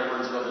understand our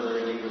words whether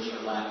they're in English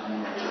or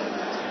Latin or German.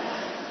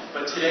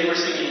 But today we're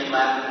singing in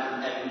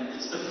Latin, and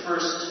it's the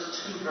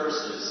first 2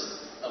 verses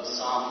of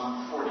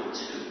Psalm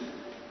 42,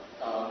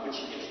 which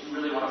if you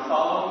really want to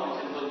follow, you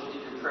can look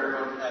in your prayer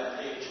book at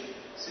page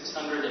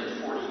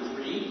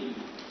 643,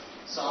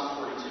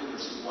 Psalm 42,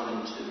 verses 1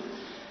 and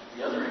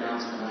 2. The other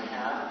announcement I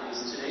have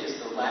is today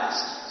is the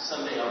last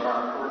Sunday of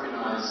our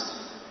organized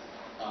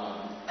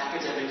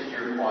academic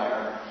year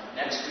choir.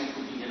 Next week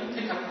we begin a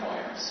pickup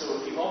choir.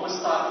 So if you've always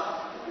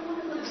thought, I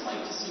wonder what it's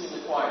like to sing in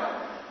the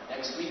choir,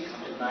 next week,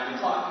 come at 9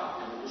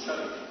 o'clock, and we'll show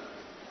you.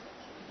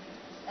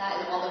 That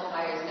and all the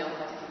choirs know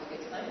how to have a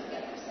good time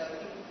together. So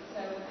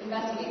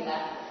investigate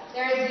that.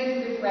 There is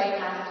youth group right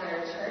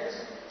after church.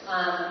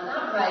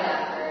 Not right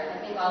after.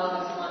 I think all of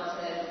us want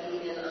to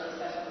be in on a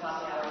special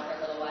coffee hour for a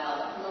little while.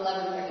 But from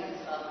 11:30 to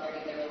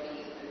 12:30, there will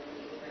be youth group in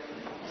the youth room.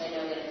 And I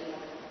know that you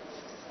have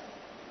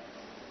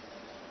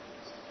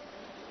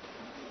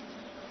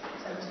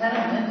So Ted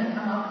and Linda,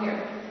 come up here.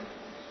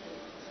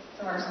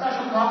 So our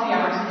special coffee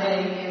hour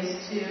today is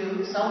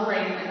to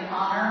celebrate and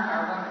honor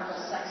our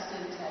wonderful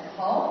sexton, Ted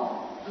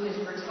Hull, who is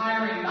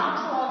retiring not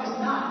till August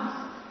 9th,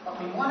 but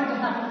we wanted to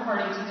have a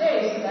party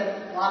today so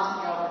that lots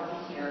of y'all would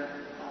be here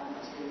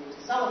to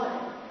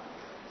celebrate.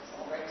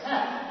 Celebrate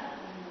Ted.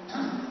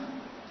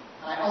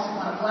 And I also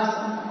want to bless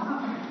him. Come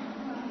on.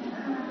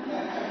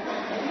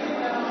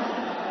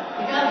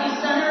 You got to be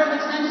center of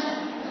attention.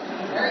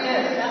 There he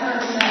is, center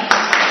of attention.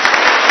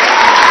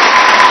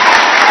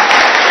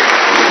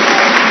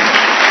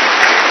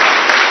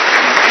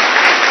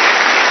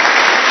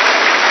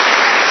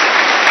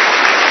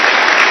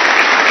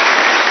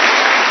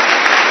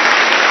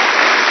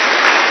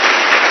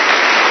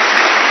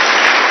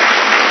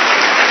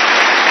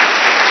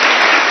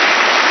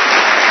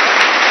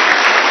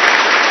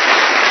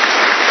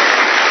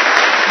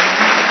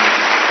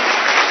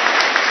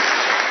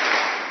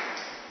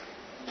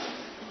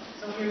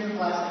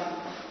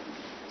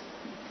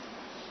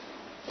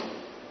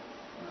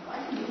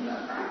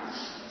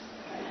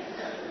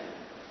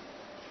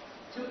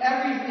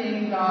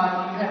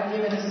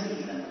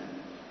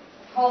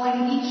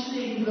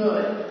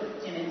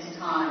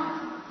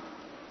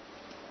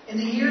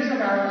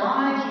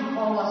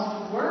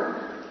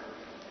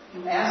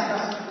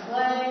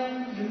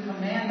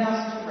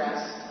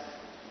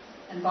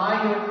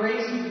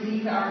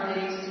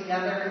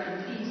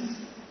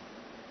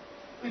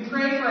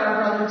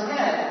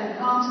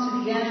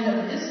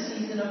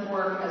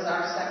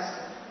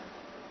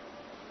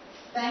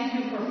 Thank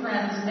you for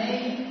friends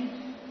made,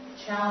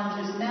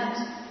 challenges met,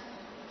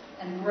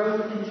 and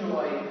growth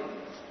enjoyed,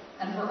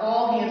 and for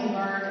all he has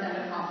learned and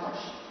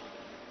accomplished.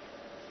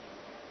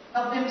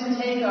 Help him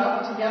to take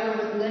up, together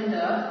with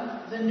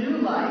Linda, the new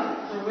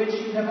life for which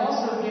you have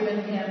also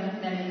given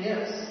him many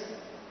gifts.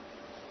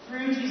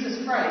 Through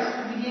Jesus Christ,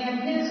 who began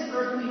his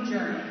earthly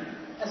journey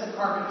as a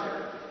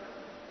carpenter,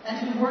 and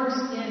who works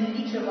in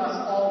each of us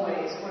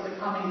always for the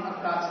coming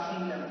of God's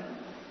kingdom,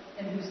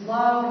 in whose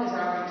love is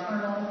our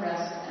eternal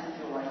rest and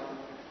joy.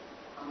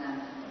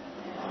 Amen.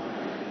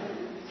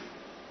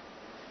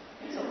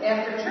 So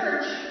after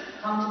church,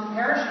 come to the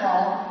parish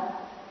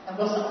hall, and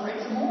we'll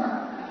celebrate some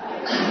more.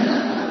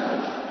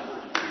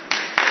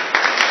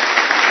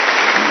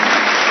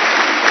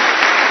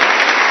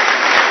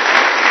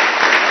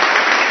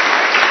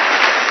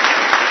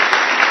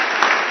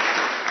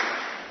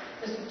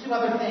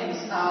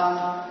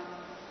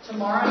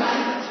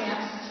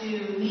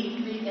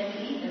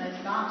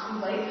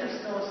 there's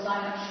still a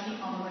sign-up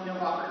sheet on the window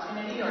of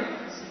opportunity, or you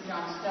can see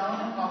John Stone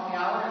at coffee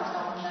hour and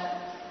tell him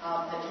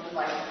that you would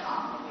like to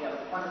come. It'll be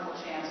a wonderful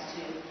chance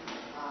to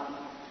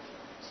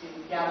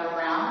gather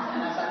around.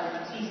 And as I've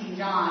been teasing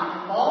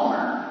John, in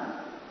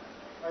Balmer,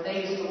 where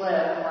they used to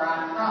live and where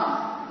I'm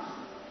from,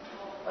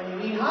 when you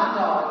eat hot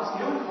dogs,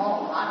 you don't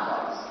call them hot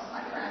dogs,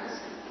 my friends.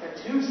 They're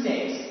tube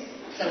steaks.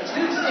 So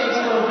tube steaks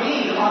will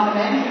be on the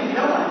menu. You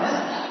don't want to miss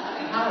that. I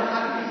mean, how do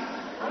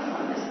you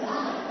want to miss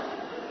that?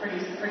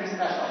 Pretty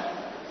special.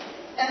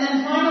 And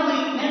then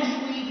finally,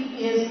 next week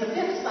is the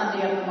 5th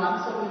Sunday of the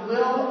month, so we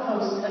will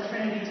host a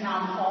Trinity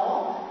Town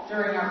Hall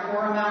during our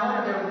forum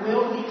hour. There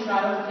will be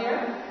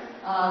childcare.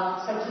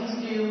 So please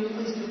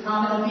do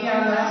come. It'll be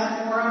our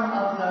last forum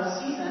of the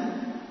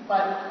season,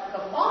 but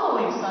the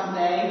following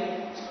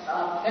Sunday,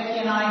 Becky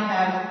and I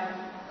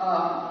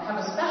have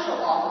a special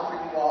offer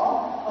for you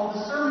all called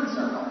the Sermon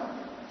Circle.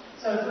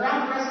 So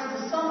throughout the rest of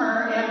the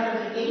summer,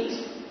 after the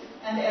 8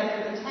 and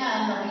after the 10,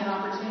 there'll be an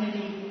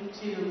opportunity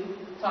to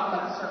talk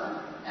about the sermon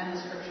and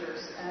the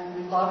scriptures, and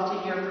we'd love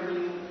to hear from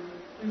you.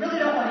 We really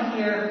don't want to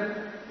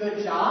hear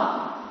good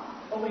job.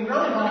 What we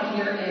really want to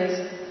hear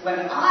is, when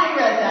I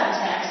read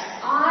that text,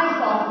 I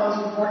thought the most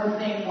important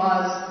thing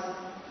was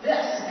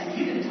this, and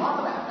you didn't talk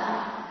about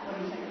that. What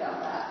do you think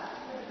about that?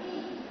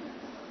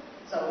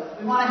 So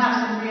we want to have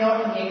some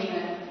real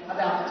engagement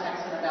about the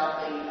text and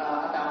about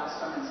the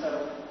sermon.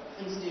 So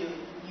please do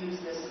use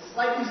this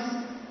slightly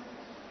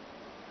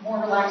more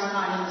relaxed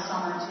time in the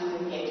summer to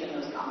engage in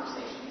those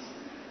conversations.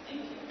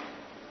 Thank you.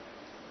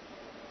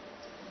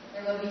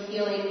 There will be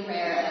healing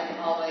prayer, as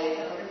always,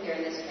 over here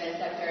in this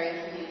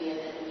Transsectarian Communion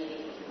and the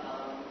meeting to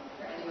follow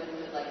for anyone who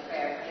would like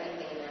prayer for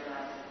anything in their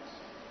life.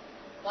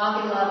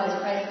 Walk in love as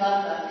Christ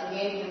loves us and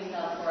gave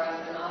himself for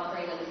us, an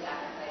offering and a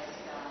sacrifice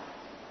to God.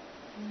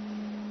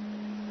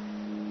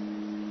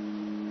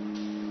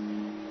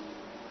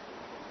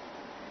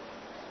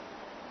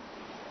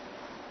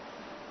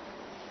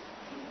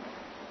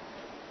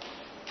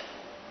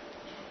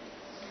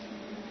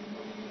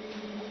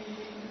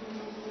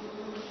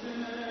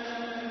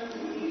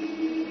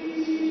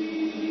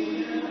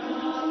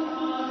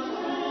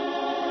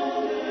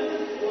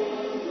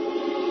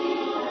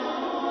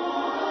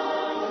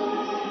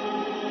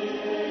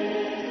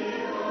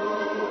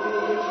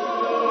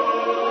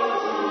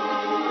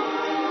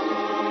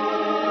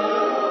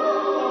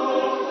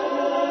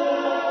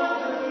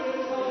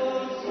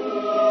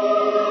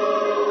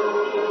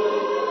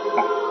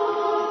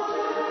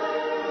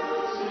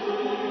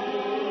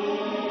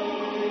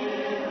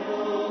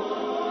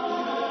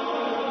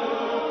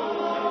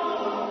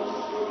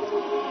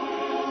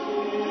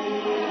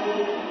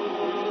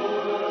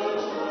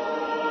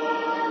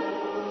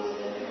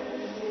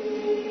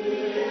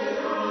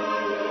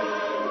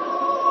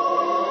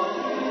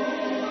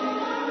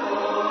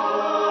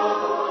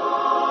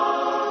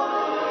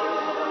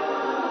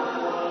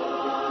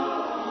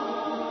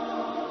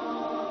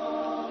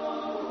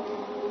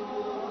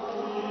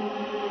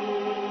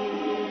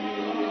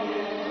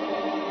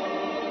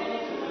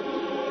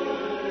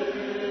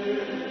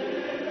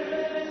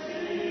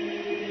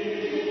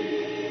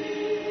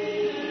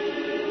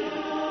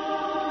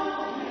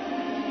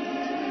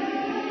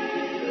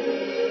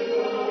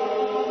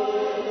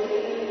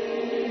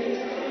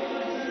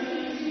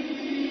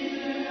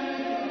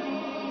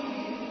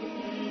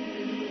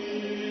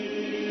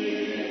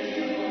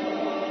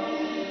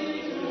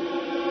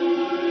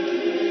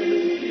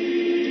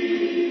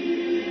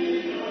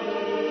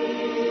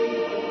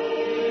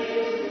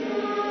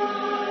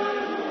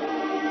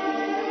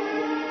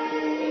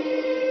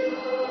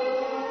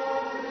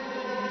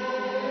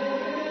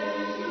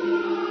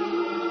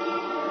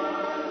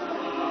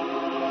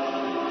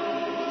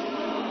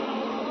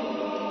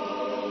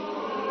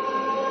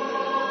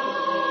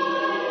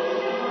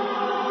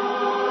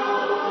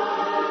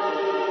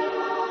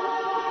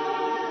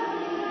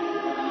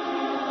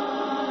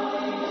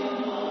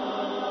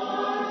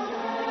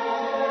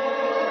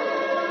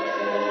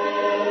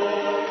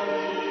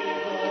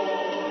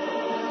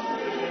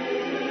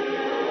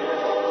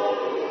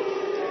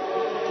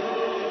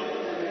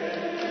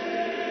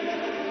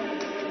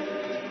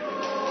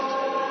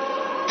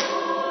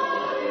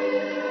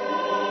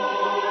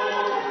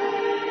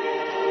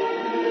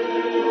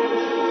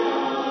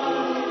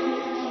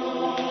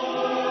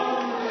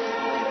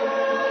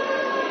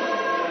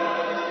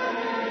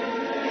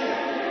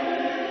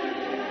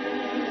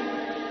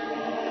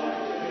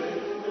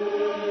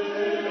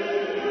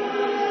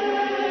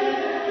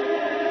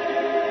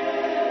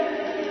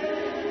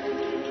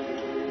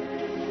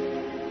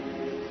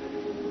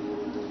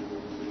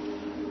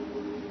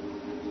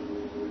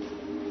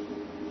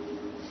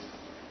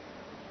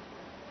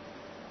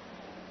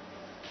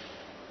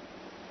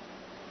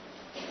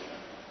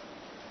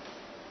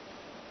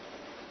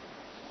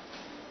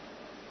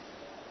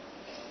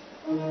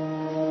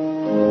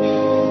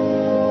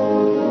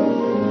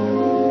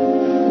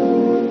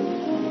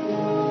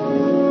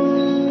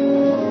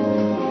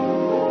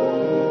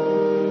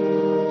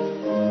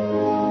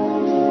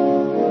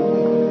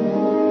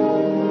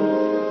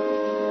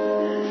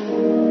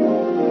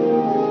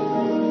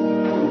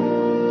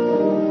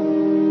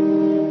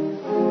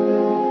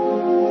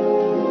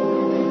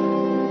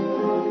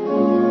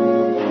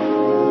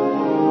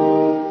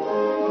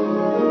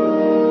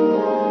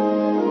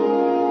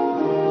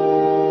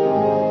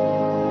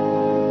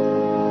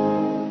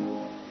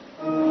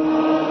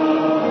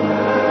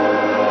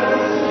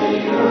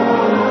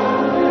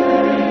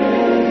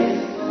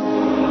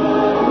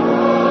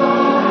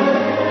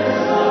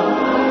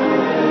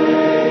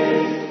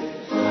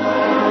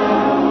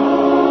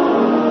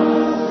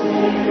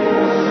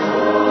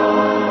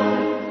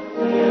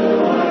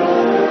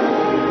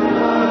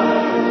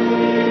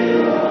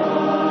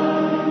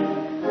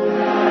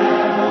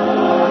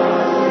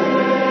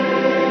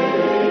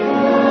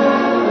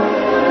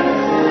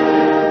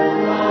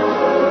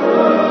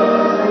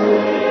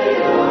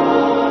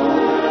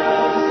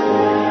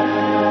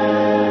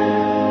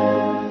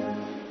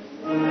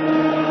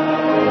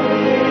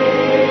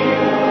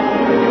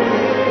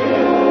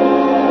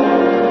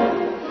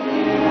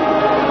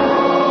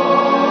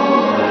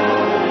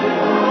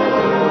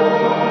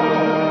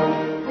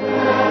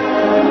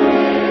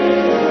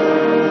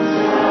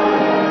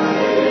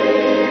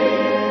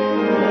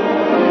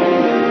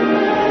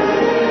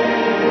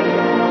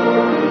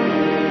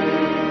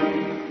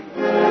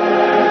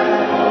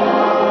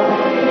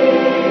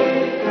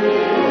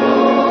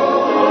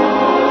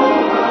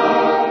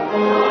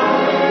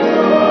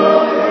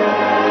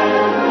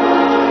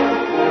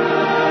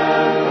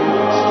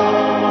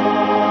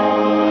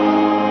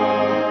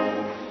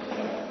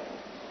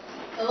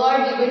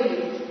 with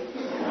you.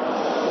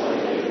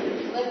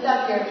 Lift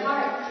up your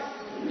hearts.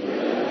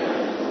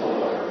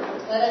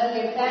 Let us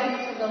give thanks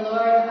to the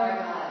Lord our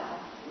God.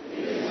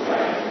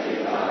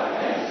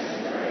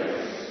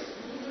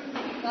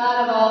 God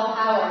of all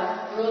power,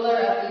 ruler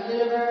of the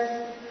universe,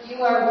 you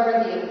are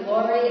worthy of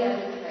glory and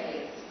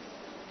praise.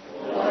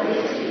 Glory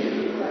to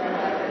you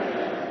forever and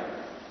ever.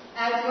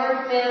 At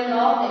your command,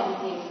 all things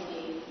came to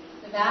be.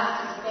 The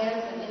vast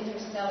expanse of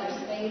interstellar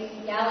space,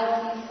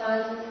 galaxies,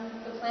 suns,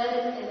 the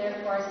planets in their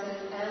courses,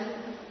 and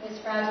this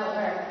fragile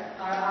Earth,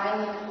 our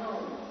island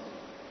home.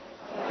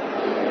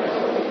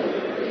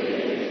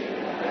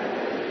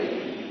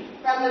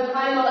 From the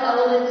primal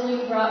elements you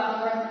brought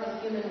forth the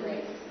human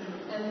race,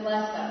 and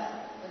blessed us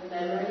with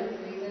memory,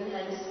 reason,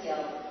 and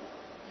skill.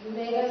 You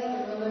made us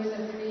the rulers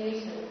of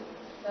creation,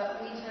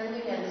 but we turned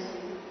against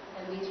you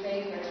and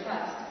betrayed your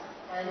trust,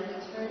 and we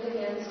turned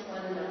against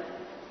one another.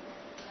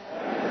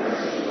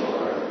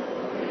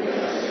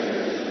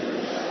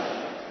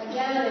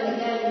 Again and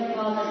again you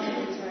called us to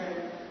return.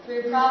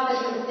 Through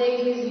prophets and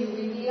sages you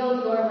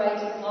revealed your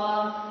righteous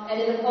law,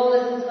 and in the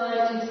fullness of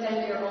time you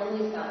sent your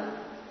only Son,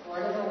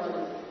 born of a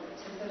woman,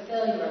 to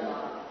fulfill your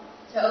law,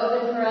 to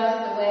open for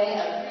us the way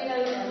of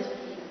freedom and peace.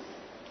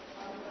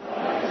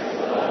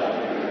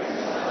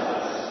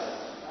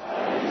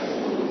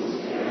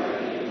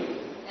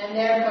 And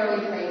therefore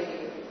we praise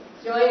you,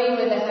 joining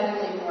with the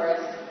heavenly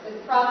chorus,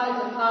 with prophets,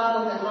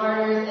 apostles, and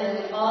martyrs, and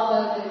with all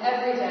those in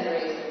every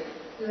generation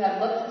who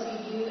have looked to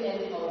you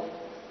in hope,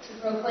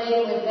 to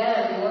proclaim with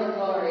them your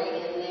glory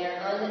in their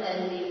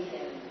unending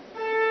hymn.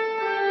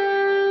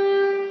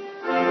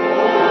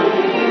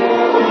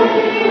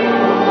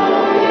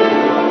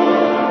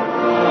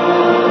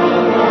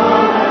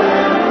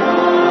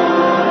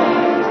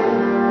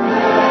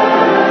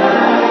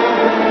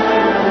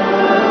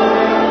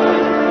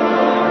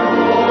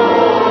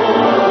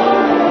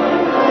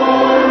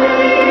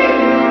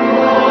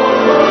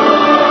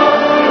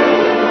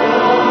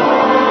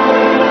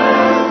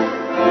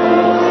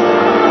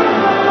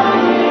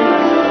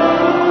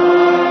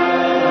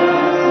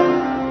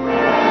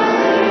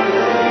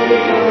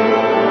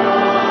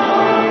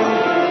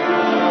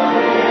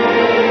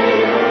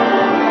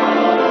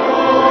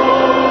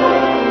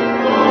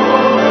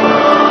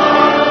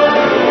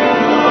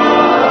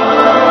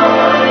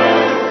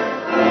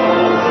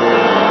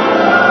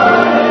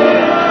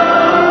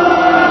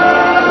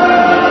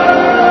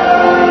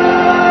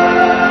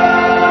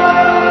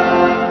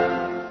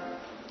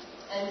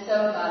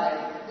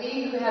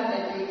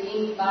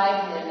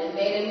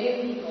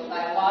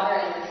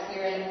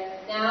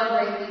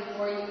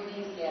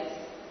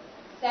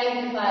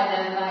 Sanctify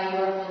them by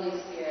your Holy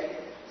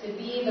Spirit, to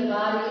be the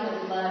body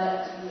and blood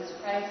of Jesus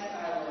Christ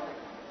our Lord.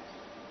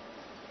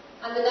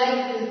 On the night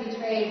he was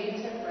betrayed,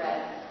 he took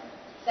bread,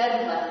 said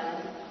the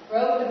blessing,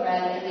 broke the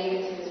bread and gave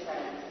it to his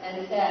friends,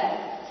 and said,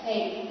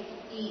 "Take,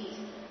 eat.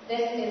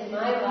 This is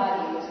my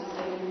body which is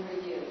given for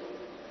you.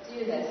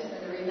 Do this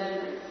for the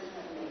remembrance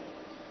of me."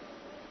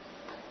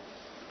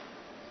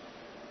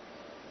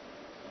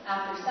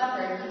 After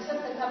supper, he took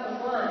the cup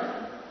of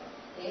wine,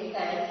 gave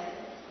thanks,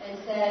 and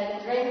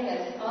said, "Drink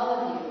this, all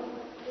of you.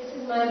 This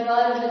is my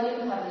blood of the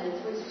new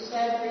covenant, which is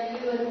shed for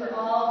you and for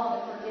all for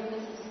the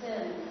forgiveness of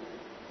sins.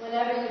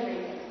 Whenever you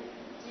drink it,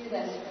 do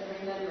this for the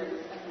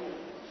remembrance of me."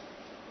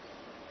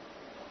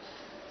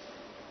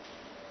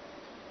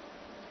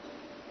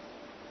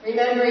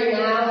 Remembering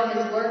now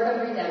his work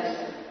of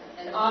redemption,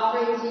 and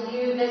offering to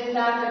you this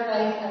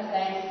sacrifice of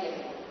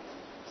thanksgiving,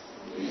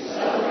 we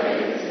celebrate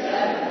his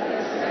death and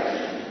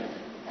resurrection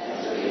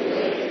as we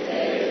await the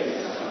day of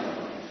his coming.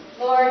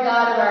 Lord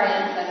God of our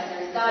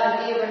ancestors, God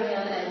of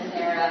Abraham and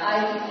Sarah,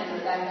 Isaac and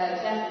Rebekah,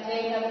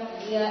 Jacob,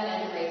 Leah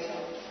and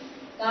Rachel,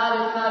 God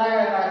and Father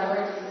of our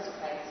Lord Jesus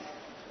Christ,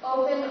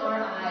 open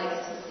our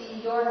eyes to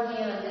see your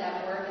hand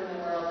at work in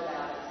the world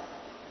about us.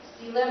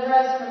 Deliver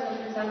us from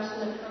the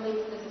presumption of coming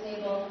to this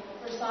table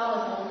for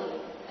solace only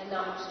and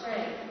not for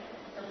strength,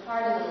 for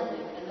pardon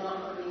only and not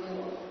for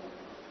renewal.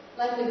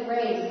 Let the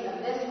grace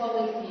of this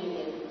Holy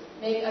Communion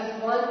make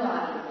us one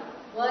body,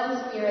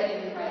 one spirit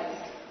in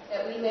Christ,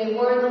 that we may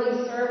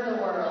worthily serve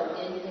the world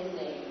in his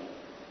name.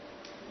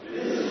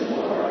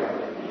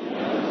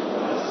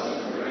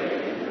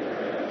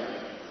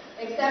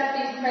 Accept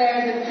these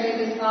prayers and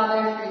praises,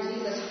 Father, through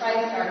Jesus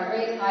Christ, our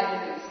great high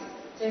priest,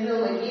 to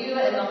whom with you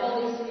and the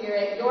Holy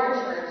Spirit your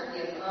church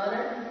gives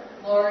honor,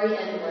 glory,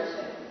 and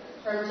worship,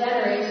 from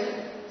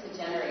generation to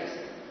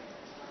generation.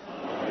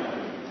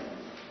 Amen.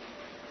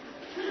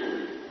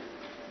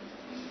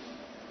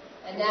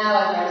 And now,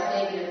 as our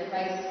Savior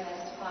Christ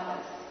has taught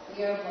us,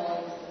 we are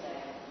bold to say,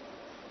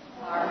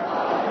 "Our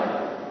Father,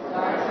 who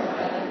art in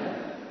heaven,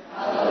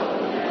 hallowed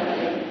be thy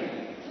name.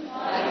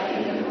 Thy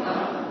kingdom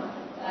come,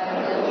 thy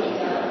will be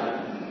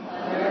done,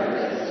 on earth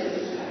as it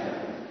is in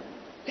heaven.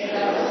 Give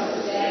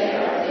us today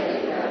our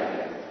daily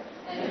bread,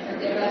 and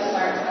forgive us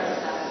our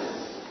trespasses,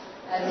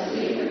 as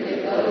we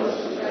forgive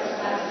those who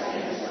trespass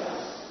against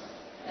us.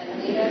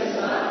 And lead us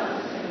not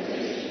into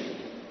temptation,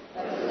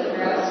 but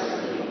deliver us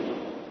from evil.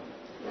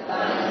 For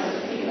thine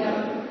is the kingdom,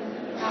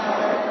 and the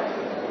power, and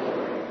the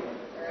glory,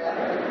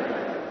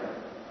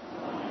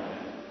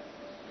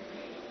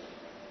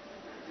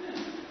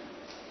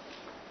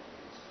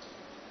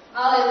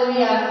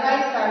 Hallelujah,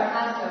 Christ our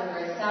Passover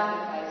is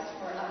sacrificed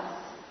for us.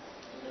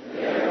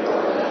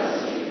 Therefore let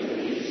us keep the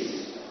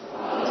peace.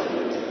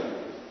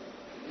 Hallelujah.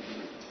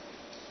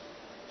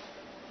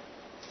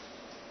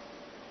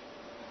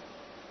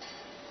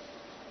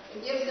 The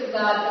gifts of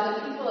God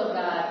for the people of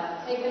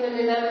God. Take them in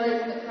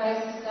remembrance that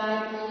Christ has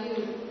died for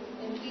you,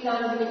 and feed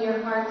on him in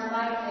your hearts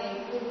by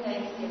faith with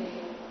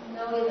thanksgiving,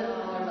 knowing that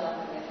all are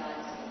welcome at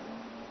God's table.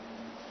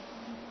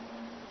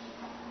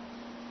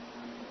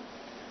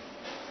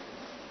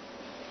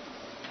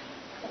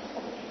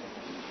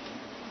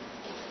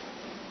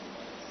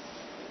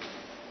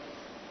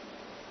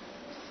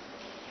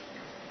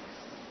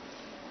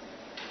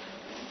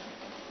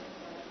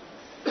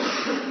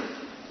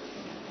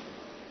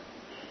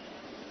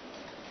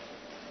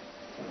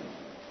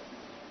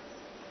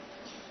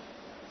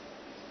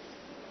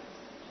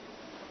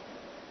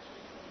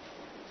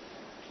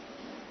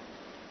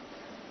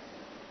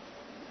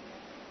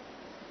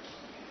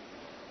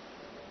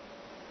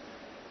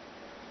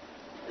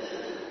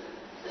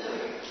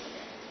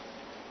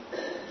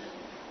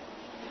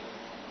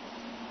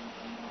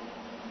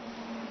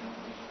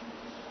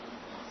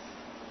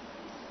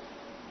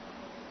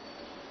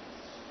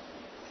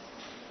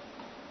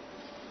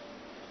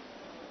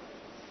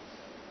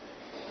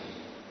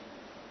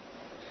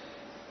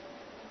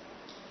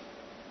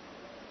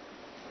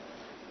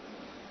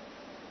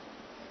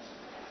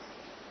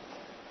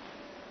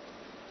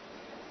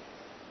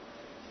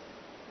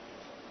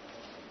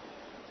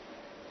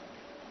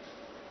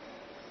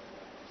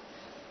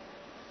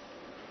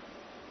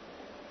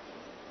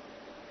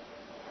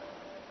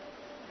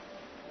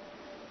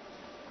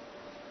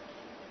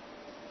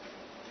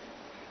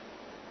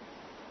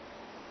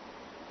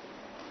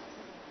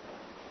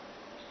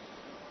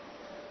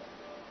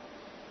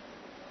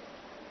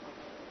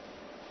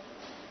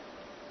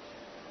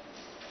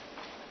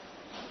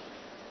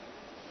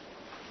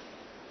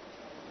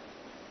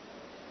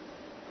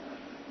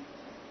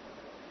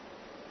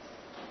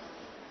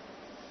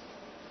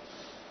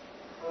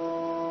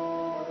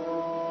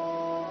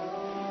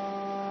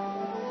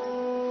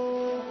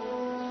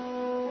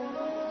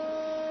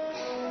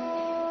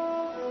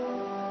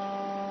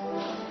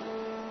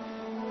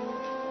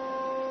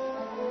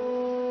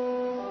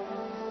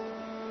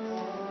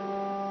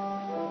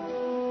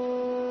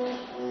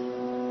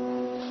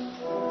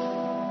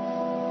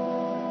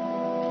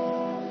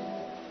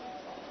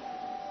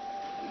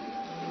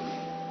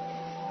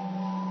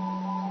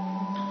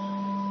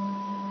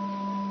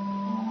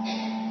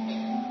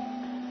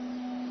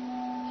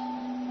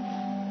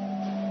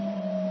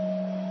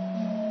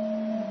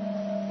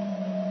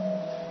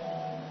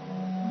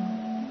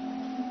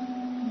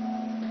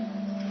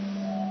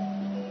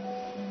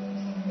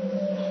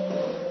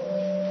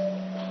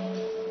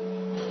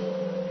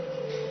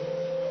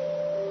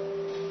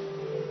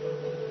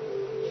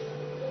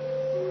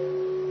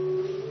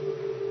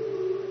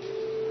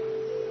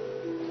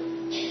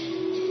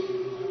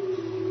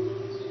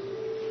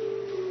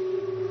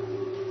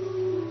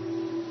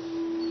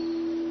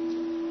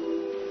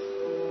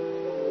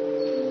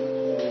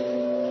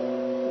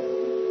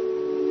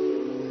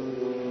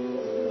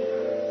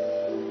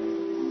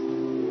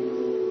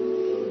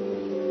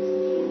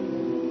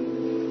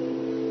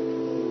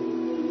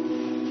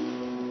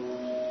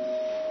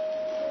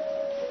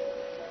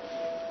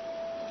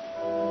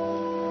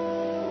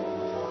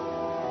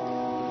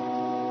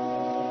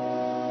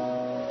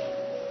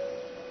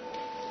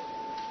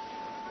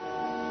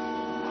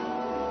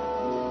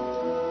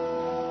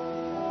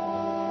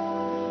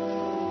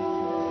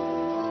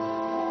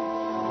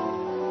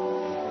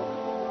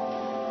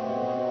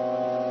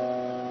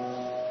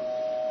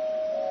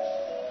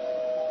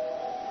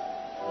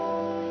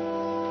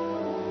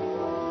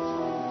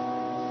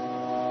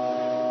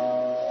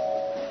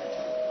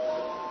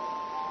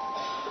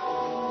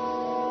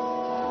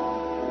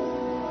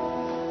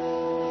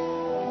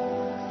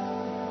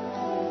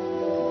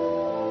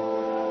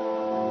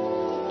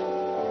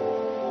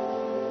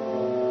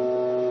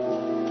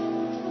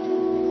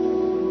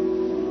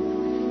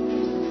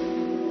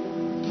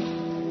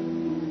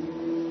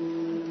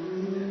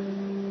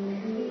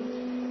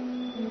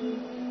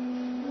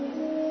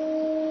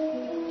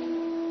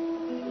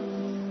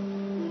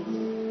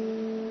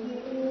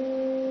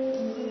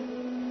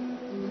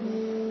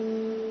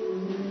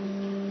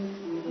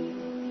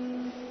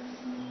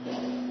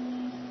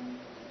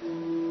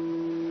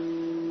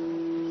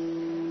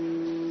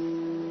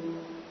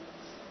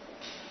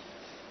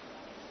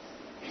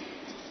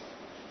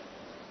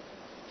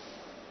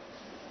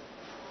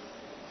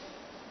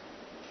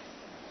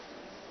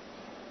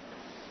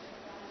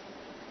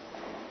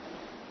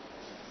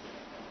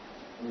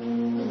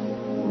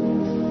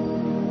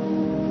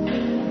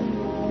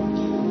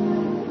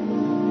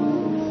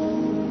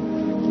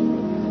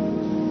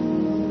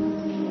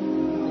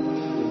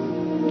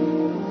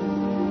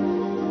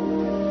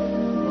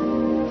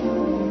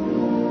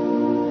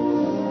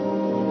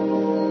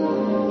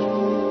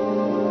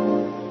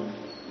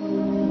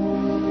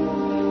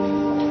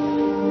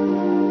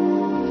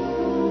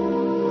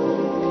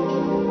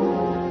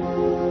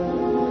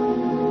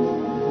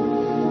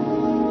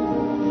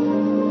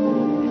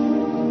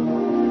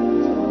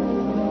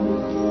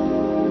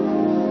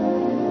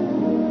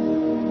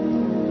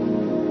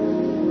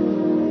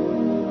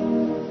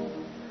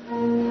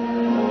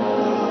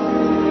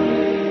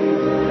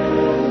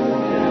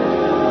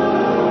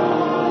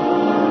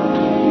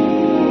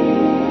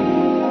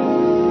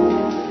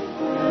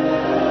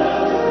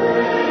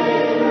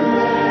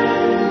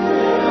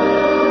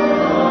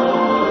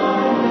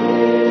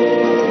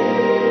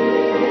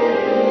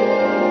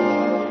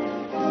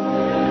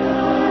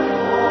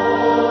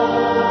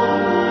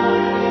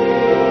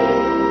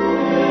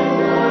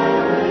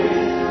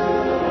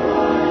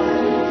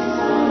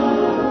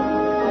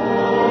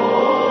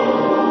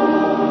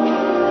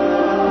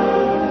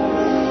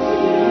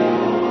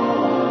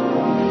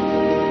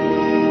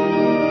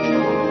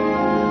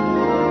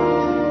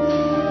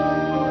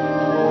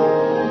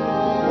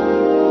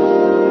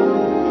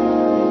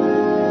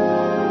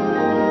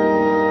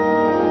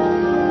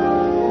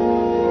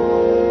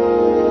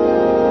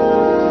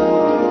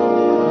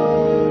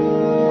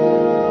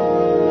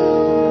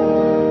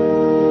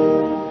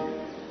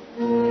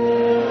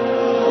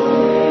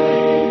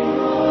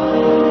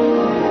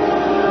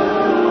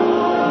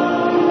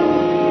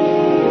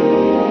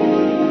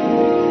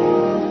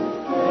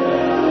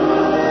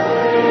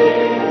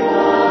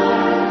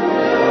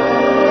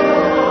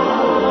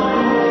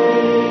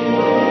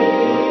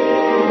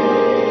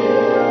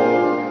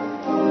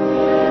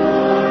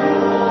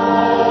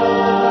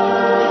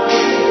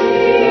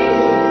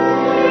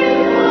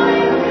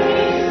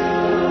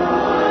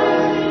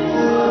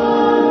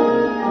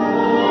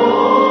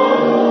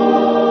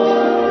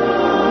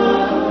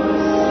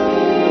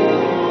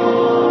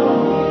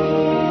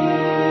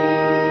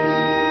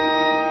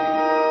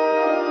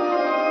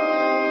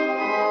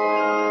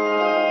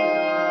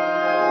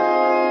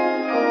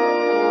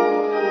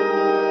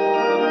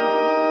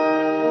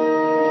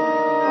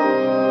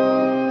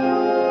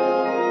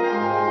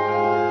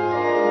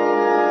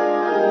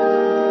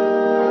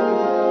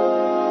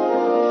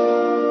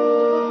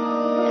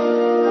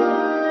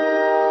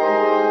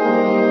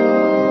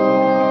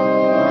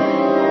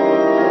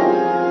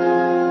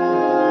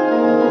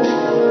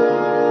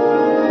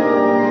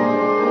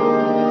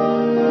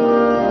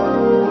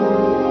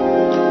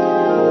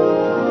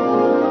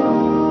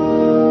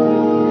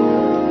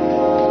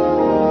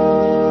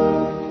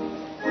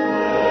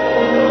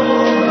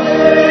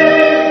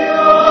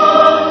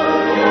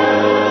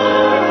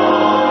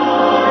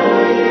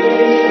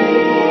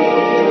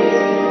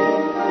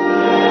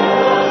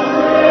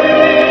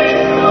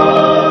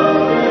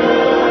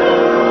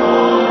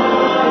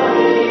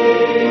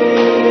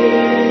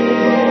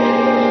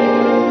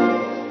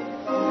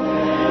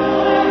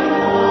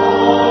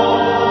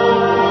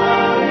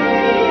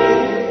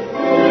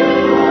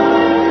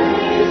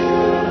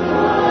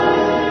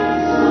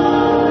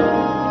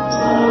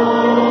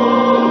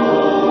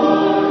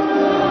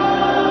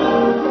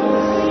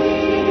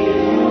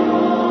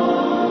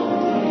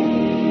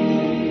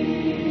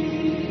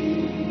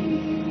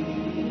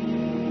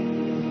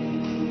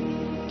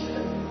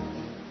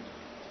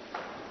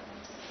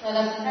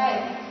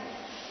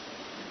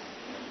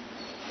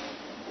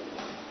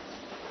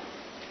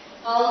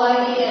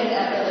 Almighty and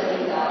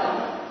ever-living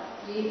God,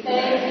 we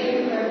thank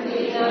you for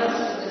feeding us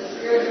with the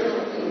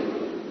spiritual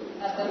food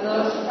of the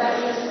most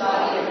precious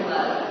body and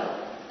blood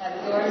of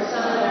your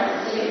Son,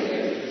 our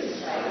Savior,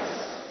 Jesus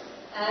Christ,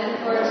 and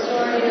for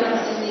storing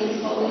us in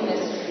these holy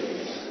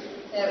mysteries,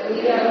 that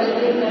we are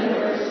living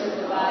members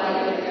of the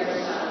body of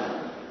your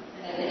Son,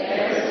 and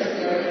heirs of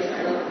your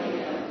eternal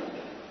kingdom.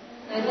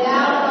 And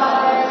now,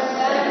 Father,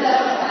 send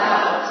us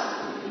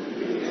out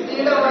to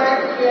do the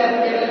work you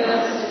have given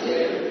us to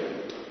do,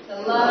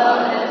 to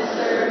love and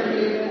serve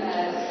you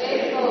as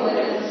faithful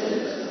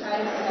witnesses of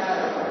Christ our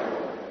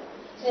Lord.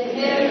 To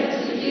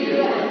him, to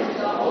you, and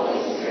to the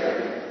Holy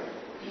Spirit,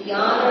 be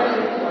honor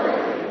and glory,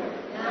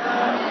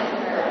 now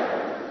and forever.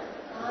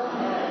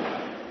 Amen.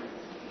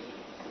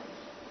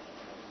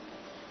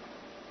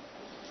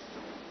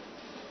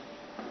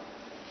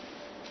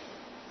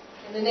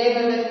 In the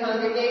name of this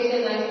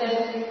congregation, I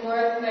send you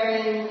forth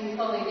bearing these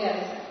holy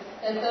gifts,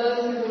 that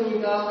those whom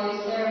you go may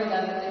share with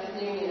us in the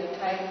communion of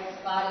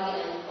Christ's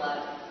body and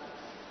blood.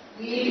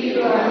 We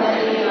who are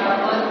many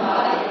are one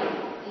body,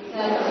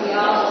 because we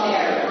all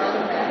share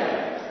one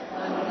bread,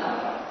 one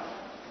cup.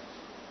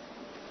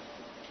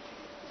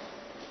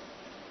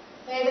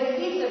 May the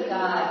peace of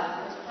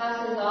God, which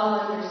passes all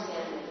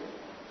understanding,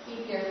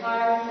 keep your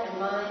hearts and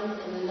minds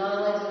in the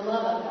knowledge and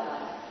love of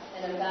God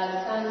and of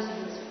God's Son,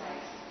 Jesus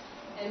Christ.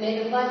 And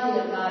may the blessing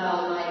of God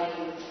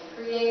Almighty,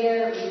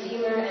 Creator,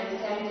 Redeemer, and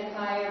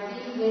Sanctifier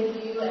be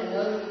with you and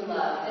those you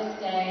love this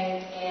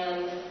day